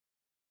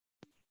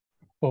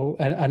 Well,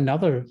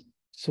 another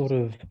sort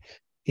of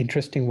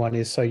interesting one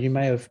is, so you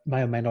may or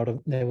may not have,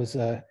 there was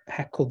a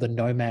hack called the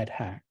Nomad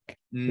hack,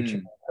 which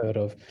you've heard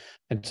of.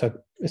 And so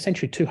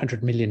essentially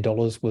 $200 million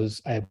was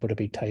able to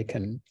be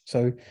taken.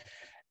 So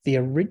the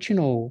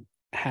original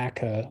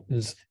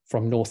hackers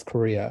from North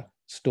Korea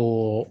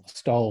stole,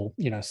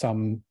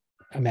 some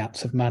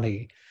amounts of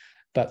money.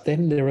 But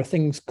then there are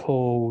things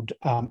called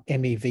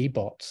MEV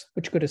bots,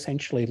 which could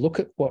essentially look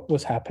at what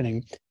was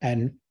happening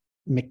and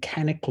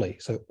mechanically,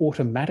 so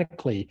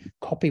automatically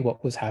copy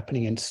what was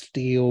happening and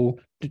do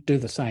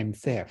the same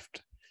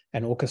theft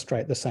and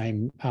orchestrate the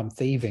same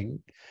thieving.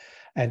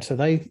 And so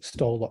they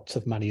stole lots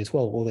of money as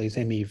well. All these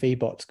MEV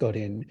bots got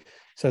in.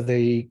 So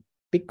the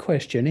big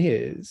question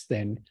is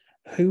then,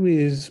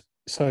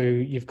 so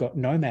you've got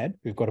Nomad,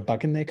 who've got a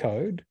bug in their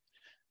code.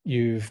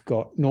 You've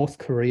got North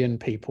Korean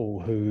people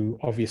who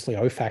obviously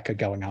OFAC are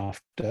going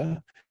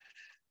after.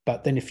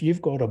 But then if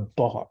you've got a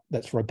bot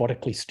that's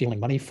robotically stealing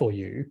money for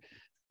you,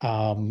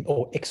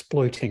 or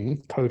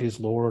exploiting code is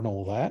law and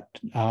all that,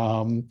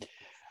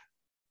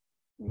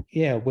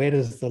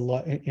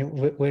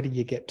 where do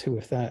you get to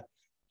with that?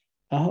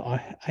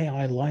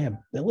 AI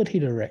liability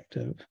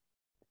directive.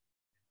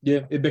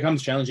 Yeah, it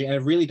becomes challenging, and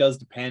it really does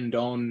depend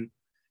on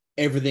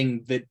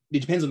everything. It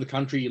depends on the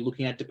country you're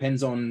looking at,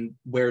 depends on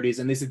where it is,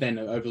 and this is then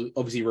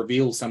obviously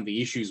reveals some of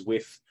the issues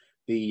with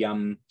the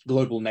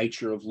global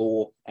nature of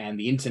law and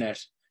the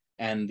internet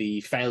and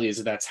the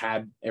failures that's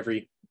had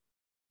every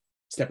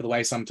step of the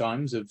way.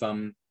 Sometimes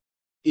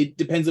it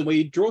depends on where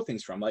you draw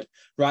things from. Like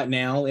right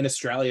now in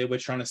Australia, we're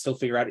trying to still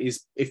figure out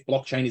if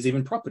blockchain is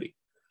even property,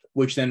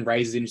 which then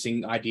raises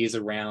interesting ideas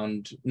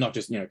around not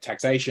just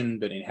taxation,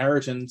 but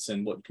inheritance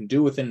and what you can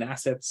do within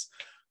assets.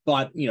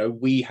 But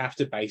we have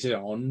to base it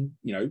on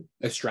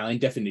Australian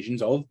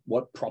definitions of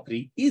what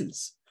property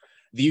is.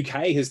 The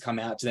UK has come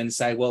out to then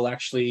say, well,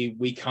 actually,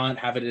 we can't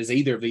have it as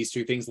either of these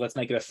two things. Let's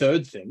make it a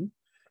third thing,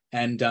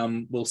 and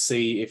we'll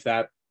see if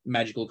that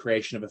magical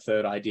creation of a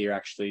third idea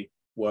actually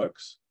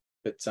works.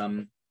 But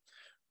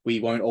we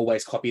won't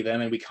always copy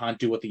them, and we can't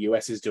do what the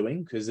US is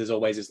doing because there's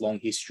always this long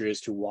history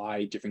as to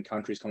why different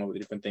countries come up with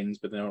different things,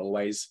 but they're not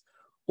always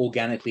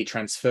organically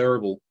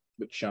transferable,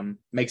 which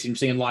makes it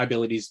interesting, and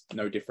liability is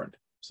no different.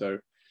 So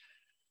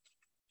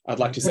I'd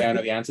like to say I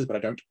know the answers, but I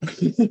don't.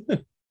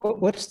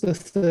 What's the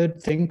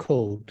third thing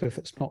called if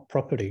it's not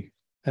property?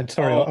 And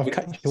sorry, I've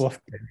cut you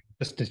off there.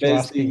 Just as you're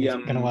asking,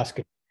 I'm going to ask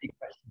a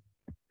question.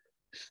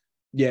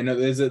 Yeah, no,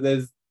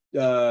 there's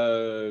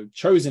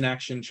chosen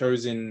action,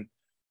 chosen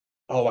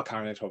I can't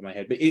remember the top of my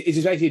head, but it's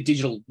basically a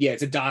digital,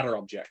 it's a data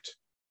object.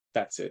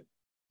 That's it.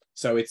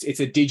 So it's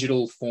a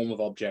digital form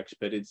of object,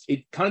 but it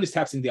kind of just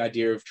taps into the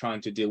idea of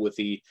trying to deal with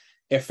the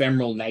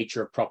ephemeral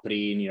nature of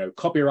property, and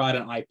copyright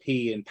and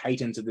IP and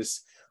patents are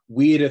this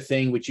weirder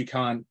thing which you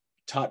can't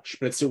touch,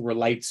 but it still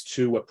relates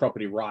to a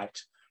property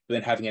right. But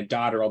then having a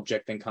data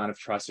object then kind of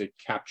tries to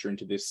capture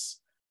into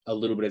this a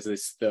little bit as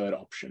this third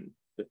option.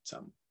 But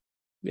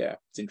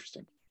it's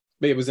interesting.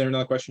 But yeah, was there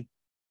another question?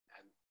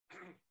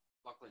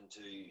 Lachlan,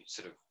 to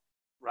sort of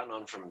run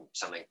on from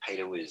something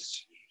Peter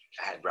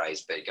had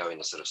raised, but go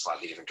in a sort of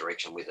slightly different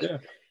direction with it. Yeah.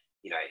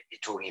 You're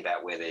talking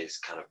about where there's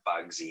kind of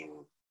bugs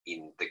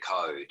in the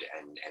code,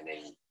 and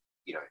then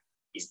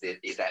is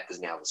that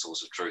now the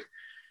source of truth?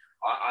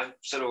 I've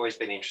sort of always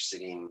been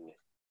interested in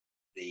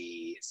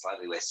the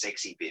slightly less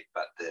sexy bit,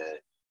 but the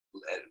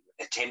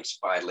attempts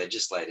by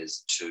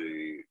legislators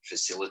to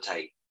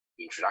facilitate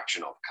the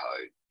introduction of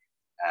code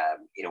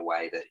in a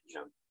way that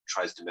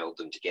tries to meld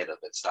them together,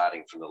 but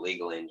starting from the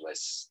legal end,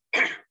 less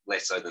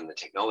so than the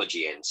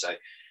technology end. So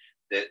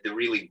the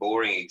really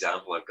boring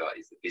example I've got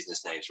is the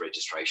Business Names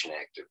Registration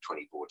Act of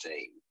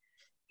 2014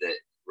 that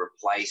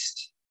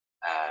replaced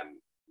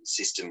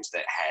systems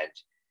that had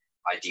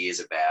ideas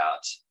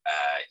about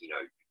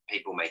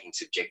people making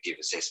subjective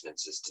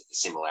assessments as to the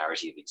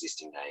similarity of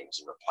existing names,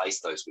 and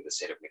replaced those with a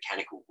set of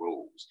mechanical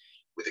rules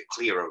with a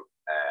clearer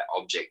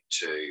object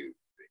to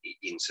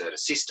insert a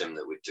system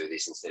that would do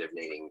this instead of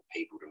needing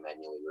people to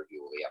manually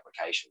review all the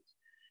applications.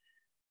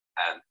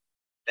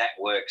 That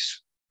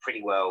works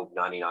pretty well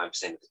 99%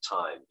 of the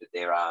time, but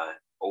there are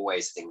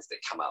always things that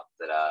come up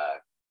that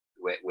are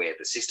where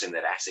the system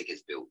that ASIC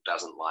has built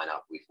doesn't line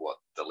up with what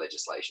the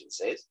legislation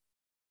says.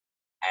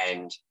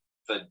 And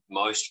for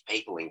most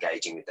people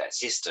engaging with that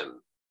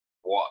system,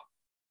 what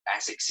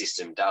ASIC's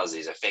system does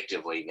is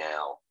effectively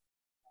now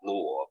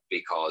law,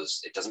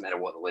 because it doesn't matter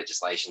what the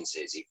legislation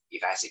says.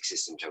 If ASIC's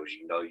system tells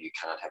you, no, you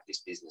can't have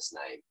this business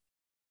name,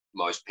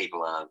 most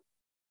people aren't,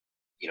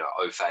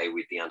 au fait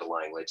with the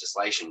underlying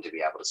legislation to be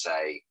able to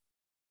say,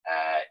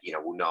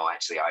 well, no,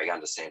 actually, I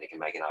understand it can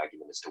make an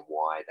argument as to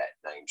why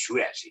that name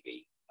should actually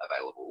be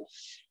available,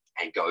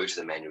 and go to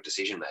the manual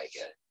decision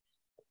maker.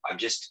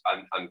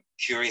 I'm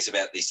curious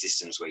about these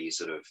systems where you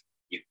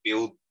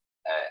build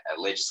a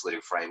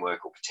legislative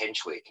framework or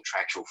potentially a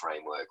contractual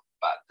framework,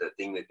 but the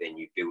thing that then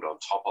you build on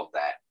top of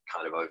that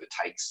kind of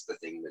overtakes the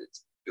thing that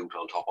it's built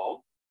on top of.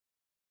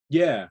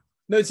 Yeah,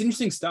 no, it's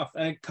interesting stuff,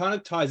 and it kind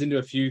of ties into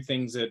a few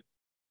things that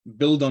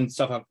build on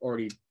stuff I've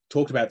already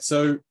talked about.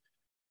 So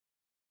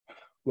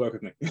work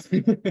with me.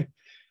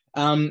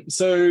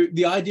 So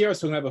the idea I was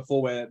talking about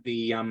before, where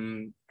the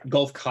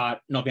golf cart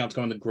not being able to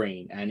go on the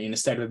green, and in a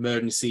state of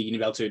emergency, you need to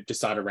be able to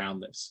decide around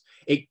this.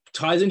 It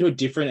ties into a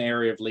different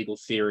area of legal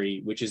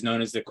theory, which is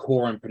known as the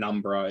core and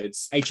penumbra.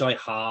 It's H.L.A.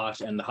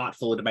 Hart and the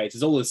Hart-Fuller debates.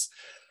 There's all this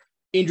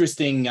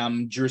interesting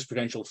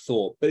jurisprudential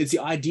thought, but it's the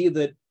idea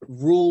that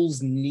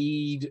rules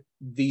need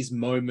these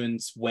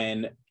moments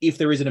when, if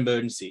there is an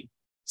emergency,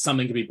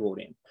 something can be brought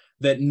in.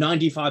 That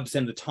 95%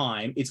 of the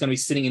time, it's going to be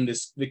sitting in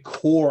the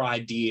core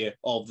idea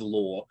of the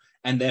law.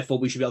 And therefore,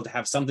 we should be able to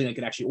have something that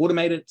can actually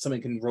automate it,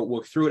 something can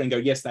work through it and go,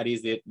 yes, that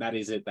is it, that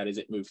is it, that is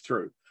it, move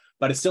through.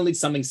 But it still needs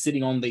something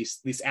sitting on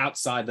this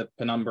outside the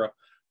penumbra,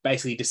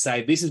 basically to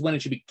say, this is when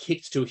it should be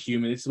kicked to a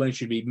human, this is when it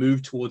should be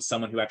moved towards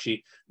someone who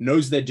actually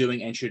knows what they're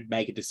doing and should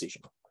make a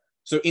decision.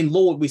 So in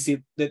law, we see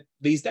that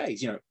these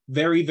days,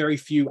 very, very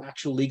few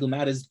actual legal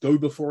matters go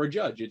before a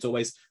judge. It's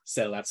always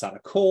settled outside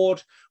of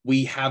court.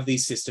 We have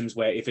these systems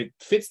where if it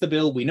fits the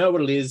bill, we know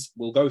what it is,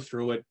 we'll go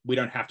through it. We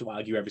don't have to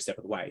argue every step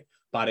of the way.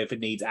 But if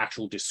it needs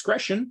actual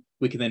discretion,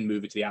 we can then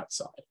move it to the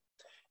outside.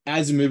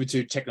 As we move it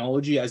to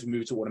technology, as we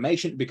move to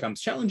automation, it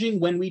becomes challenging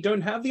when we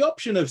don't have the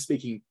option of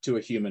speaking to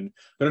a human.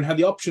 We don't have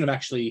the option of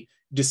actually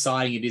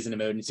deciding it is an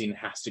emergency and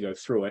has to go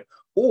through it.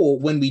 Or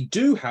when we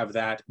do have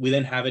that, we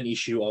then have an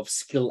issue of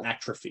skill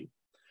atrophy.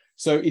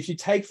 So if you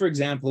take, for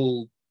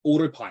example,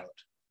 autopilot,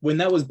 when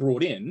that was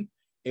brought in,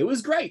 it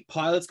was great.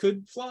 Pilots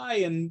could fly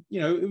and,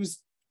 it was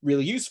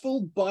really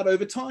useful. But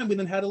over time, we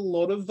then had a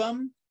lot of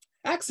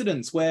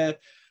accidents where,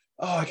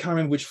 I can't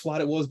remember which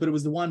flight it was, but it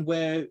was the one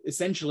where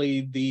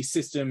essentially the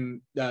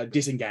system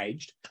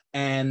disengaged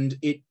and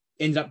it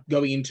ended up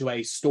going into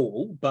a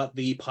stall, but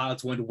the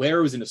pilots weren't aware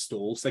it was in a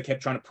stall. So they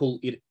kept trying to pull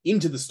it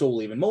into the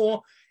stall even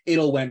more. It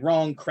all went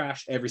wrong,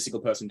 crashed, every single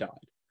person died.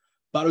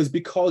 But it was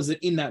because that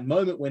in that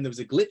moment when there was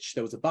a glitch,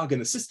 there was a bug in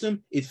the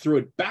system, it threw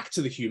it back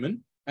to the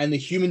human, and the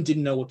human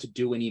didn't know what to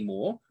do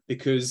anymore,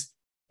 because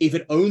if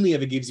it only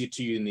ever gives it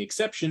to you in the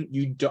exception,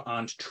 you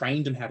aren't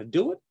trained on how to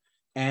do it.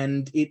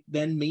 And it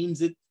then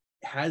means it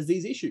has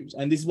these issues.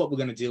 And this is what we're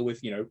going to deal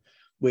with,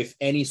 with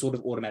any sort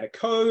of automatic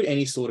code,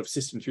 any sort of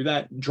system through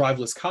that.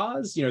 Driverless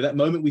cars, that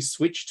moment we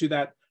switch to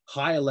that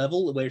higher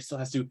level where it still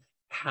has to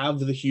have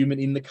the human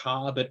in the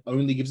car, but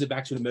only gives it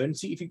back to an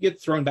emergency. If you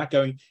get thrown back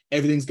going,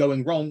 everything's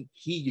going wrong,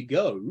 here you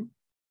go,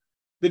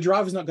 the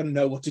driver's not going to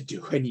know what to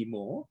do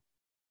anymore.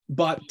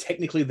 But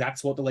technically,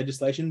 that's what the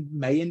legislation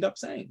may end up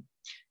saying.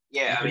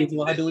 Yeah, where does the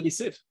liability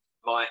sit?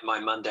 my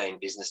mundane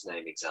business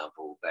name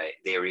example,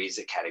 there is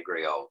a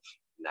category of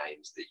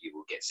names that you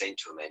will get sent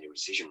to a manual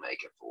decision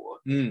maker for,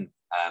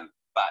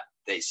 but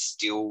there's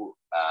still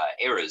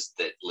errors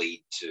that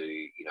lead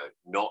to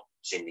not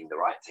sending the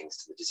right things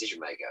to the decision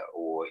maker,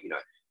 or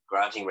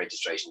granting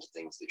registration to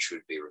things that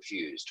should be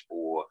refused.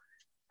 Or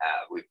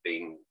we've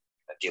been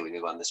dealing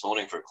with one this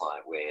morning for a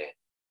client where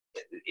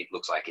it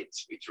looks like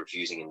it's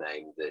refusing a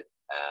name that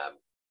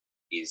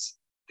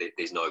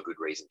there's no good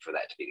reason for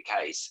that to be the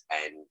case,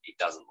 and it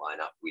doesn't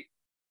line up with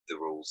the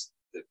rules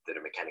that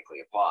are mechanically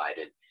applied.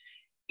 And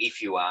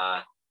if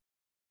you're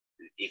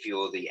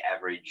the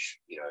average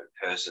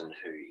person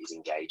who is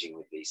engaging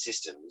with these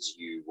systems,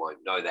 you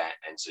won't know that,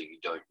 and so you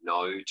don't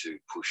know to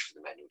push for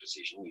the manual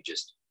decision. You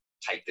just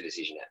take the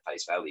decision at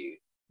face value.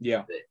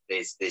 Yeah,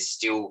 there's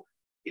still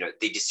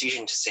the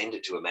decision to send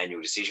it to a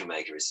manual decision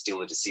maker is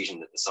still a decision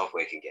that the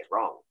software can get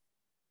wrong.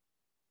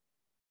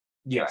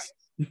 yes.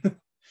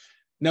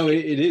 No,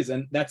 it is.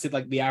 And that's it.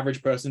 Like, the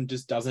average person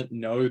just doesn't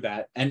know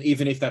that. And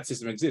even if that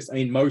system exists, I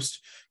mean, most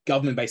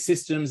government-based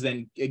systems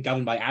then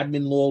governed by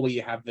admin law, where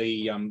you have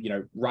the,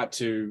 right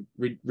to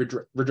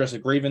redress a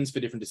grievance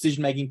for different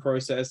decision-making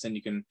process, and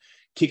you can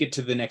kick it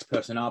to the next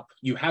person up.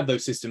 You have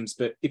those systems,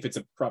 but if it's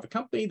a private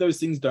company, those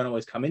things don't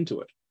always come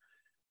into it.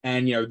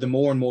 And, the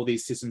more and more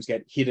these systems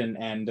get hidden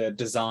and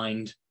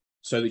designed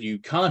so that you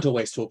can't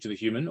always talk to the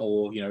human,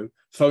 or,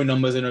 phone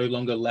numbers are no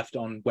longer left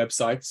on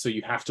websites, so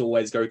you have to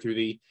always go through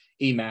the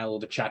email or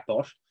the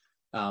chatbot.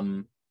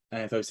 And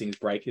if those things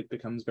break, it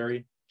becomes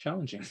very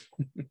challenging.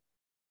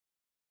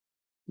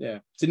 Yeah,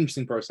 it's an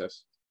interesting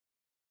process.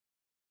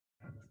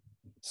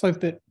 So,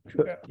 but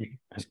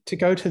to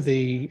go to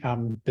the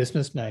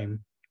business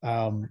name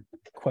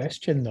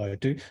question though,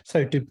 do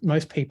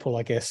most people,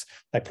 I guess,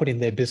 they put in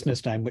their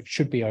business name, which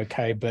should be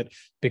okay, but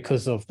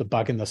because of the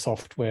bug in the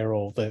software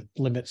or the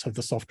limits of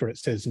the software, it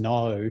says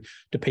no.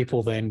 Do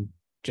people then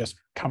just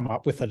come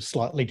up with a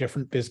slightly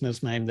different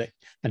business name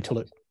until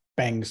it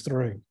bangs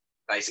through?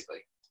 Basically.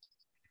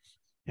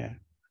 Yeah.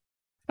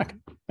 Okay,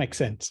 makes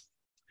sense.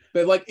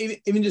 But like,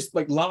 even just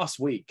like last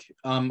week,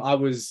 I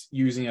was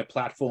using a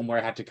platform where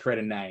I had to create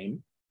a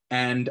name,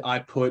 and I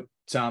put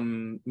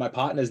my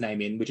partner's name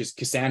in, which is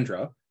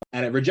Cassandra,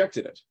 and it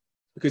rejected it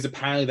because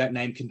apparently that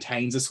name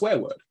contains a swear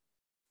word.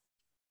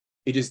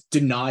 It just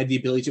denied the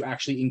ability to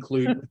actually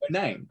include her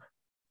name.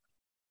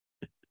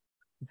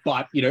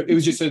 But, it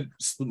was just a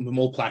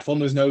small platform.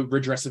 There's no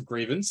redress of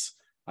grievance.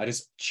 I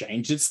just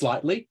changed it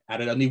slightly,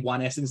 added only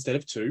one S instead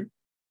of two,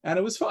 and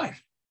it was fine.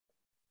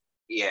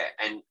 Yeah,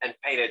 and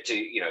Peter,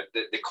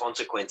 the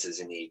consequences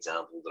in the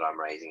example that I'm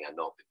raising are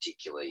not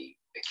particularly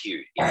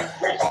acute.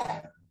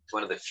 It's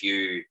one of the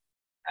few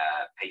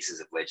pieces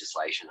of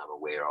legislation I'm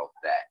aware of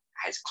that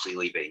has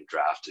clearly been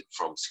drafted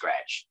from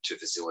scratch to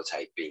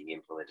facilitate being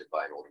implemented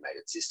by an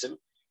automated system.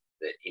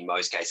 That in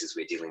most cases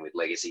we're dealing with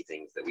legacy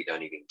things that we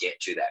don't even get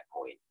to that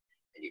point,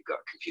 and you've got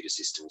computer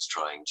systems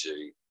trying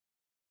to,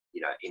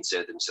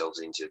 insert themselves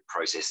into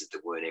processes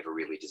that weren't ever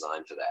really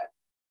designed for that.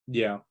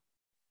 Yeah.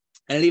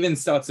 And it even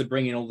starts to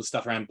bring in all the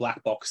stuff around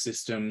black box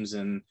systems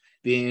and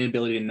the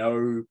inability to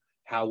know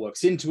how it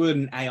works into it,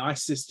 and AI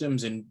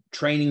systems and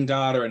training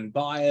data and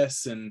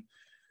bias. And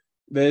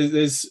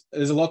there's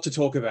a lot to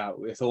talk about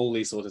with all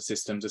these sorts of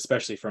systems,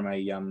 especially from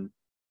a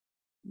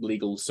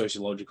legal,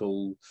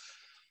 sociological,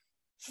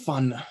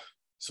 fun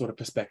sort of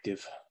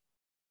perspective.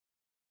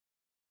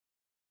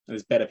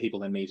 There's better people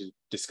than me to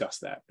discuss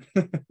that.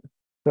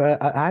 So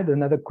I had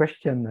another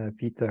question,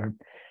 Peter.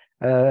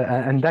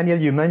 And Daniel,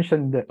 you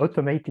mentioned the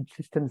automated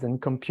systems and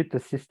computer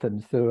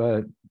systems.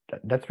 So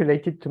that's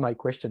related to my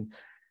question.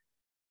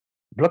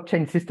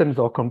 Blockchain systems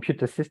or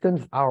computer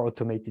systems are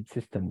automated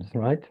systems,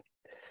 right?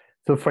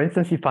 So for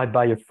instance, if I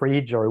buy a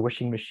fridge or a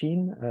washing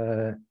machine,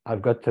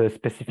 I've got a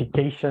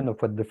specification of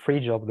what the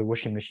fridge or the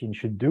washing machine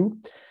should do.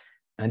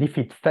 And if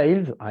it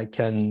fails, I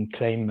can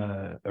claim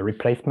a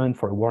replacement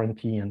for a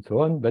warranty and so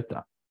on. But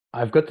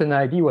I've got an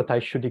idea what I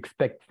should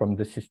expect from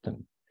the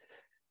system.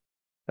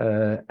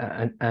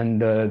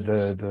 And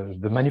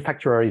the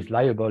manufacturer is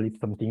liable if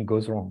something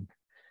goes wrong.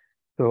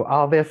 So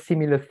are there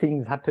similar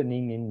things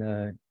happening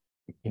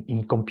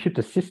in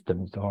computer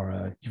systems,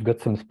 or you've got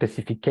some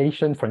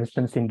specification, for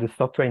instance, in the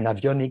software in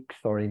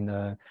avionics or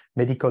in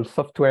medical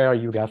software,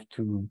 you have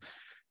to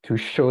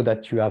show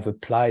that you have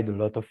applied a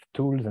lot of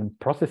tools and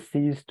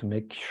processes to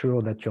make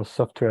sure that your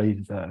software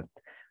is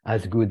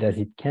as good as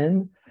it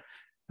can.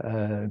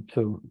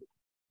 So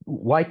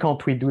why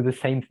can't we do the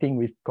same thing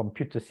with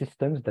computer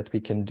systems that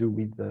we can do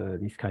with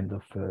these kind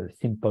of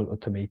simple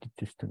automated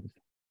systems?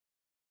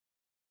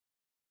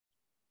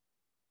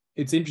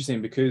 It's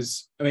interesting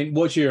because, I mean,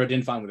 what you're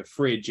identifying with a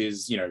fridge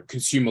is,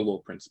 consumer law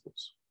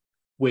principles,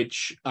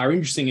 which are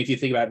interesting if you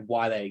think about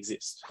why they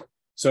exist.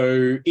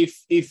 So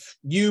if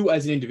you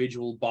as an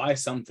individual buy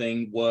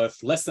something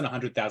worth less than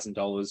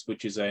 $100,000,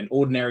 which is an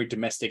ordinary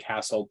domestic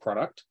household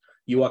product,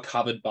 you are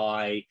covered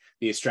by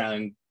the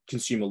Australian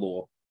consumer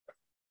law,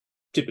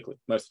 typically,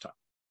 most of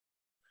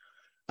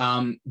the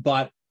time.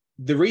 But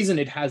the reason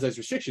it has those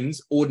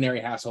restrictions, ordinary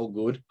household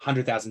good,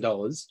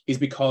 $100,000, is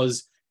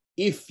because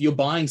if you're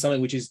buying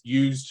something which is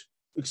used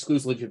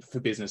exclusively for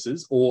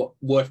businesses or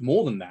worth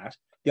more than that,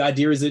 the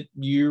idea is that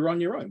you're on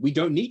your own. We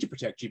don't need to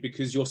protect you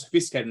because you're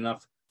sophisticated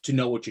enough to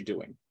know what you're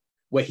doing.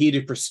 We're here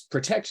to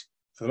protect,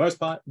 for the most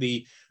part,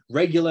 the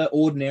regular,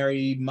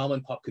 ordinary mom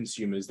and pop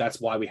consumers.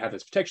 That's why we have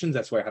those protections.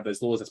 That's why we have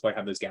those laws. That's why we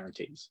have those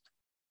guarantees.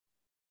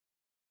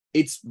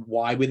 It's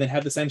why we then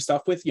have the same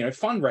stuff with,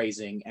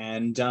 fundraising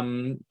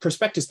and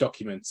prospectus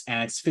documents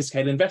and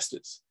sophisticated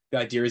investors. The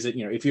idea is that,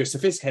 if you're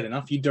sophisticated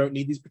enough, you don't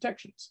need these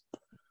protections.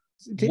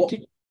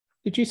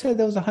 Did you say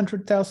there was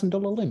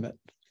 $100,000 limit?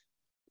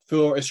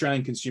 For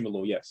Australian consumer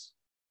law, yes.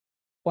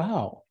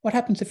 Wow. What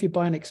happens if you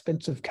buy an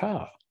expensive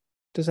car?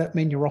 Does that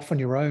mean you're off on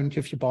your own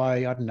if you buy,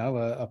 I don't know,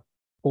 a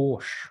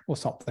Porsche or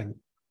something?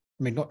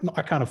 I mean,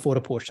 I can't afford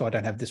a Porsche, so I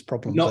don't have this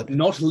problem.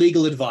 Not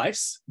legal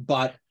advice,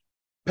 but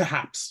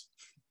perhaps.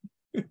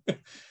 It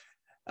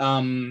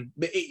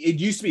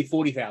used to be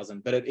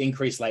 40,000, but it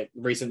increased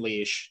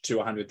recently-ish to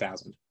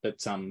 100,000. But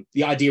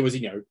the idea was,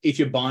 if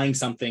you're buying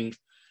something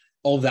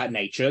of that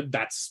nature,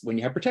 that's when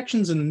you have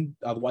protections, and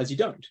otherwise you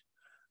don't.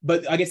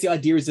 But I guess the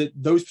idea is that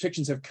those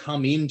protections have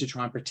come in to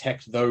try and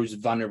protect those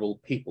vulnerable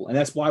people. And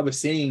that's why we're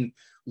seeing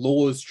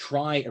laws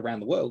try around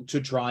the world to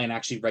try and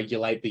actually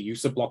regulate the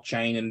use of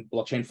blockchain and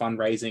blockchain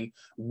fundraising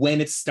when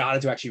it's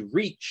started to actually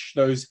reach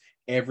those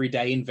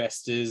everyday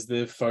investors,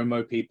 the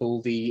FOMO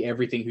people, the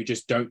everything who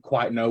just don't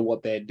quite know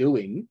what they're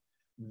doing.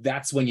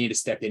 That's when you need to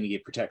step in and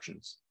give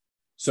protections.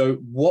 So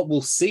what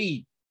we'll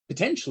see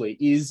potentially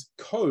is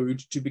code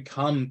to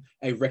become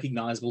a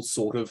recognizable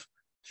sort of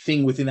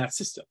thing within that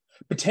system.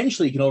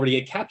 Potentially you can already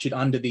get captured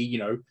under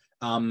the,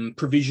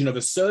 provision of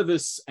a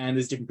service, and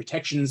there's different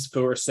protections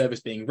for a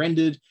service being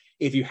rendered.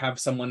 If you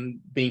have someone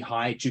being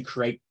hired to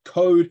create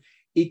code,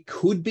 it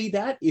could be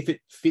that if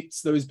it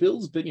fits those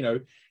bills, but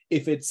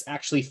if it's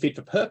actually fit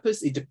for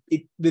purpose,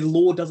 the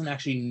law doesn't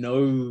actually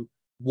know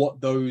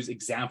what those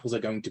examples are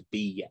going to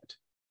be yet.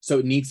 So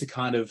it needs to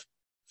kind of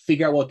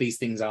figure out what these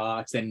things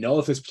are, to then know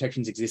if those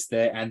protections exist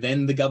there, and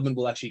then the government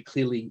will actually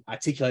clearly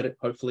articulate it,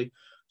 hopefully,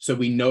 so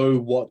we know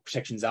what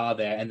protections are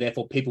there, and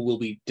therefore people will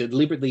be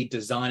deliberately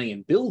designing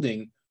and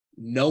building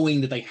knowing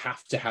that they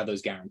have to have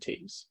those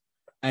guarantees.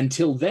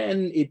 Until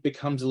then, it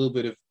becomes a little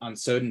bit of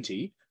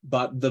uncertainty,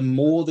 but the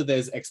more that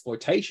there's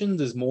exploitation,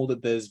 there's more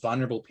that there's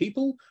vulnerable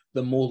people,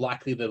 the more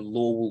likely the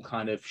law will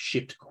kind of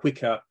shift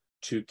quicker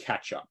to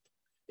catch up.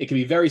 It can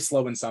be very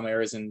slow in some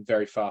areas and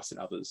very fast in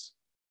others.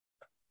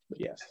 But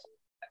yes,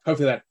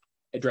 hopefully that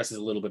addresses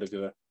a little bit of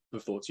the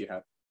thoughts you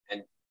have.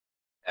 And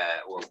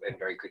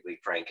very quickly,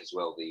 Frank, as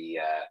well,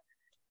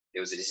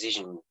 there was a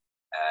decision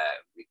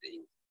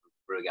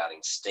regarding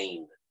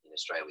Steam in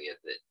Australia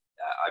that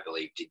I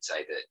believe did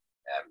say that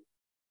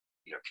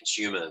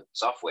consumer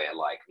software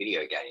like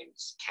video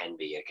games can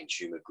be a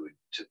consumer good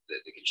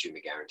that the consumer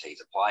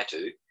guarantees apply to,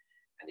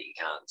 and that you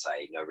can't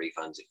say no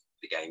refunds if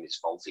the game is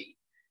faulty.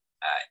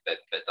 But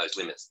those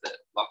limits that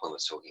Lachlan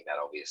was talking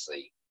about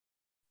obviously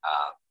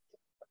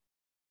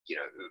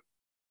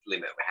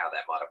limit how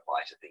that might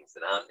apply to things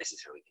that aren't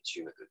necessarily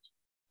consumer goods.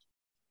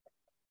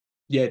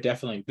 Yeah,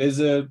 definitely. There's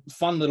a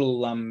fun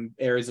little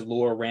areas of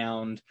law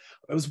around.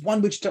 There was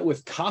one which dealt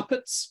with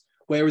carpets,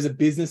 where it was a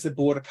business that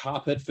bought a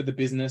carpet for the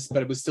business,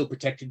 but it was still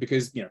protected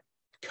because,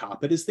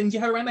 carpet is things you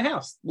have around the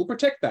house. We'll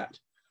protect that.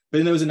 But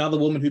then there was another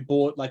woman who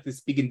bought like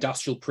this big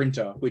industrial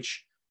printer,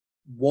 which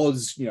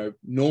was,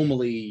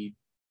 normally,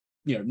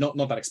 not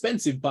that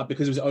expensive, but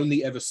because it was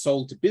only ever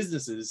sold to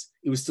businesses,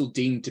 it was still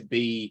deemed to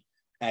be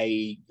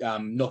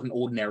not an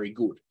ordinary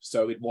good.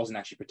 So it wasn't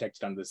actually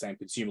protected under the same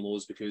consumer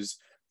laws because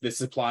the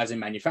suppliers and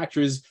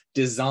manufacturers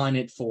design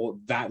it for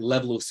that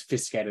level of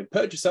sophisticated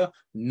purchaser,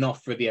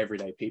 not for the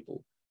everyday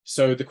people.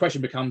 So the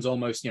question becomes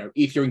almost,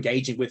 if you're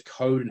engaging with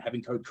code and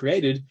having code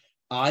created,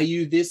 are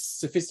you this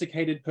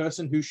sophisticated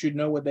person who should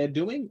know what they're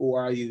doing, or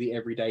are you the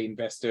everyday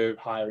investor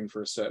hiring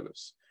for a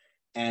service?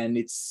 And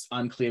it's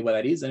unclear where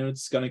that is, and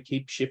it's going to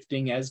keep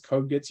shifting as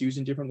code gets used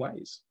in different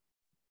ways.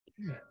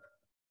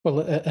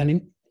 Well,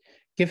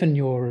 given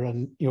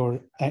your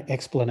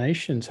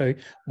explanation, so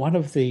one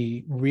of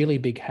the really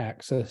big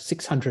hacks, a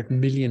 $600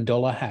 million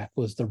hack,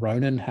 was the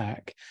Ronin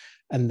hack,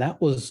 and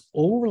that was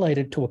all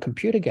related to a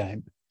computer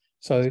game.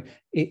 So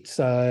it's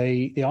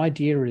the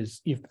idea is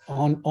you've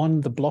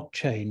on the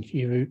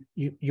blockchain,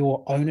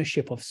 your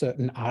ownership of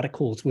certain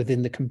articles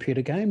within the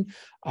computer game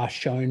are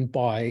shown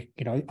by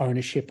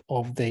ownership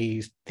of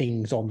these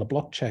things on the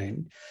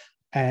blockchain.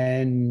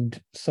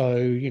 And so,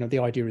 the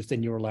idea is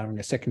then you're allowing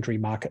a secondary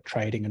market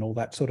trading and all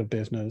that sort of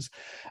business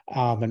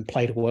and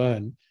play to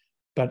earn.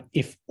 But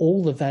if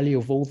all the value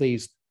of all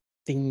these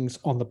things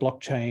on the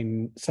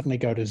blockchain suddenly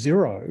go to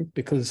zero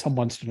because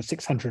someone's done a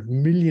 $600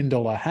 million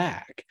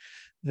hack,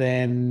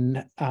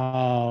 then,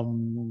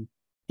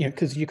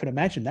 because you can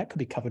imagine that could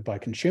be covered by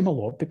consumer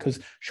law, because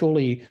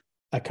surely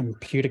a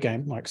computer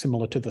game, like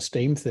similar to the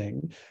Steam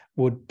thing,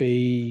 would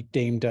be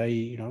deemed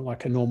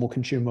like a normal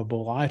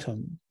consumable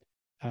item.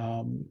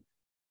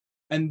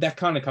 And that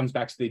kind of comes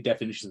back to the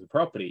definitions of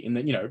property in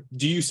that,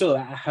 do you still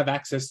have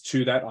access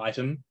to that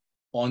item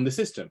on the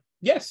system?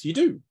 Yes, you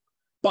do.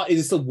 But is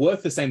it still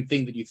worth the same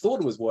thing that you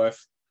thought it was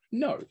worth?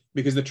 No,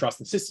 because the trust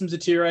in systems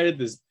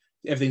deteriorated.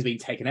 Everything's been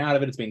taken out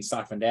of it. It's been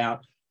siphoned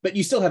out, but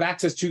you still have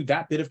access to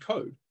that bit of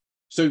code.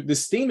 So the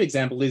Steam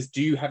example is,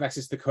 do you have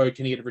access to the code?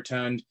 Can you get it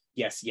returned?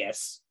 Yes,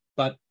 yes.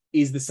 But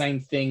is the same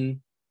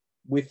thing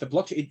with the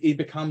blockchain? It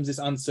becomes this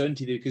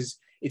uncertainty because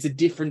it's a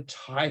different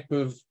type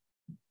of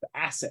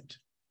asset.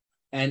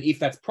 And if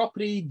that's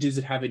property, does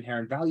it have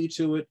inherent value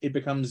to it? It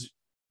becomes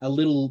a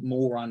little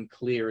more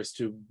unclear as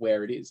to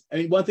where it is. I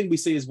mean, one thing we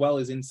see as well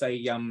is in,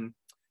 say,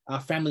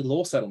 family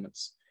law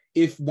settlements.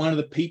 If one of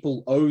the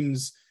people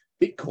owns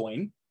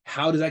Bitcoin,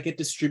 how does that get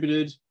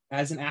distributed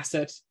as an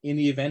asset in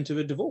the event of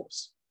a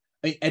divorce?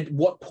 I mean, at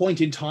what point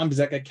in time does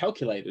that get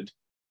calculated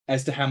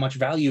as to how much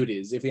value it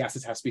is if the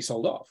assets has to be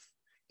sold off?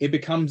 It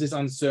becomes this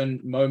uncertain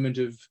moment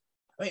of,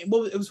 I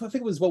think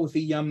it was with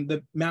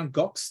the Mt.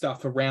 Gox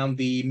stuff around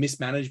the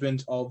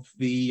mismanagement of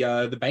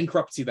the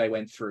bankruptcy they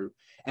went through.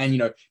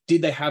 And,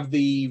 did they have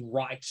the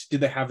right,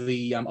 did they have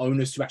the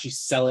owners to actually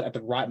sell it at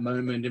the right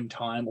moment in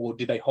time, or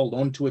did they hold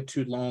on to it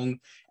too long?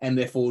 And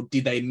therefore,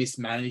 did they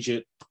mismanage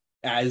it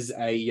as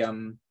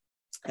a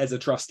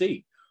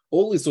trustee?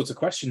 All these sorts of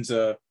questions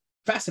are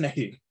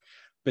fascinating,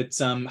 but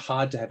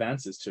hard to have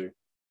answers to.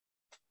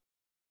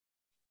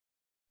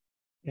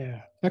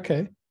 Yeah,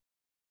 okay.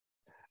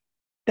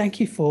 Thank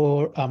you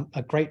for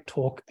a great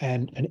talk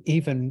and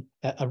even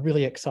a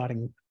really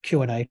exciting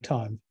Q&A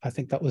time. I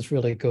think that was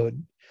really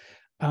good.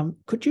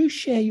 Could you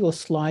share your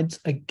slides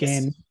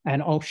again? Yes.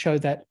 And I'll show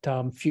that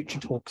future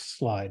talks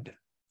slide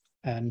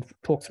and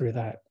talk through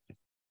that.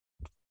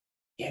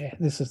 Yeah,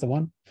 this is the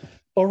one.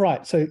 All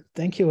right, so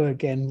thank you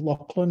again,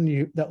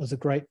 Lachlan. That was a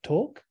great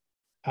talk.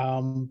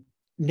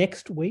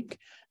 Next week,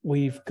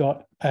 we've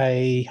got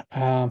a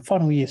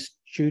final year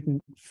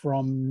student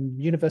from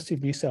University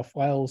of New South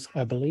Wales,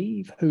 I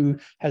believe, who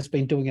has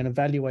been doing an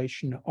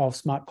evaluation of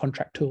smart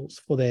contract tools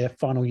for their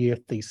final year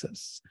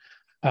thesis.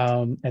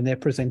 And they're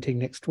presenting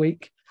next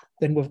week.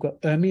 Then we've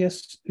got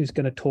Ermias, who's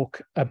going to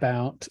talk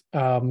about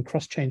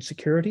cross-chain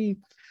security.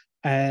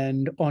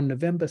 And on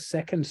November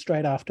 2nd,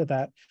 straight after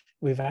that,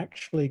 we've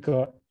actually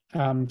got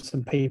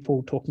some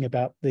people talking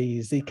about the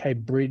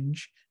ZK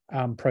Bridge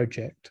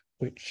project,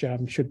 which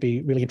should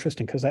be really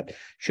interesting because that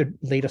should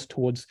lead us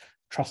towards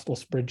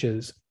trustless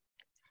bridges.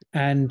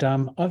 And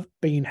I've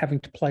been having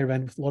to play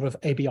around with a lot of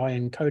ABI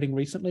encoding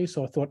recently,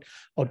 so I thought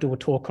I'll do a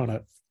talk on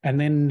it. And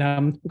then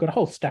we've got a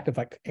whole stack of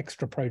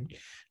extra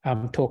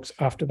talks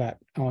after that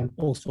on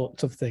all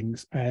sorts of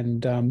things.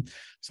 And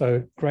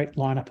so great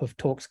lineup of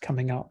talks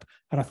coming up.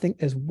 And I think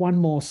there's one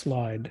more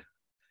slide.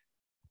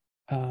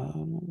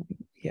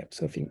 Yep,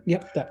 so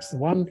that's the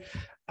one.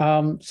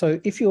 So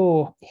if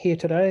you're here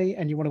today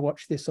and you want to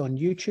watch this on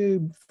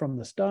YouTube from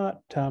the start,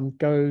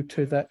 go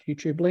to that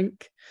YouTube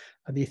link,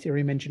 the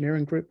Ethereum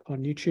Engineering Group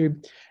on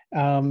YouTube.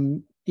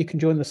 You can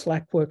join the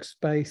Slack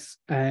workspace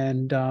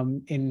and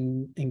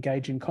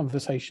engage in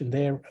conversation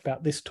there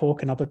about this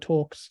talk and other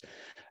talks.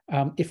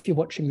 If you're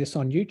watching this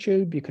on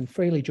YouTube, you can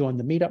freely join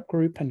the meetup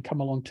group and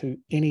come along to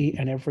any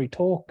and every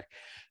talk.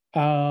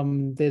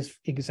 There's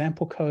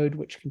example code,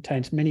 which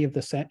contains many of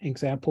the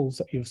examples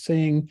that you're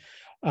seeing.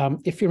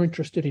 If you're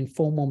interested in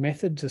formal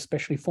methods,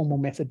 especially formal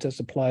methods as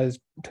applies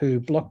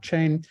to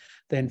blockchain,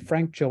 then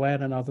Frank,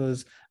 Joanne, and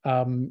others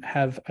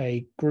have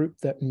a group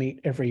that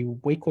meet every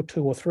week or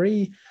 2 or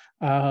 3.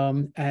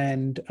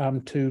 And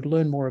to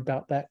learn more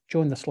about that,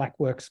 join the Slack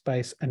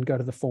workspace and go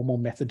to the formal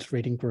methods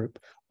reading group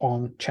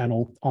on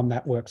channel on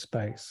that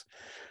workspace.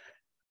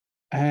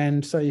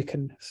 And so you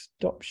can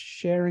stop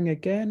sharing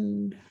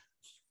again.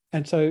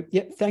 And so,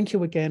 yeah, thank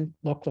you again,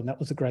 Lachlan. That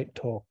was a great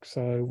talk.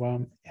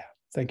 So, yeah,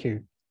 thank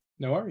you.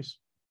 No worries.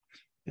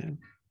 Yeah,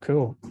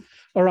 cool.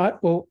 All right.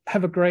 Well,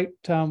 have a great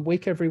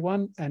week,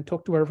 everyone, and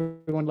talk to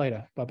everyone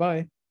later.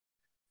 Bye-bye.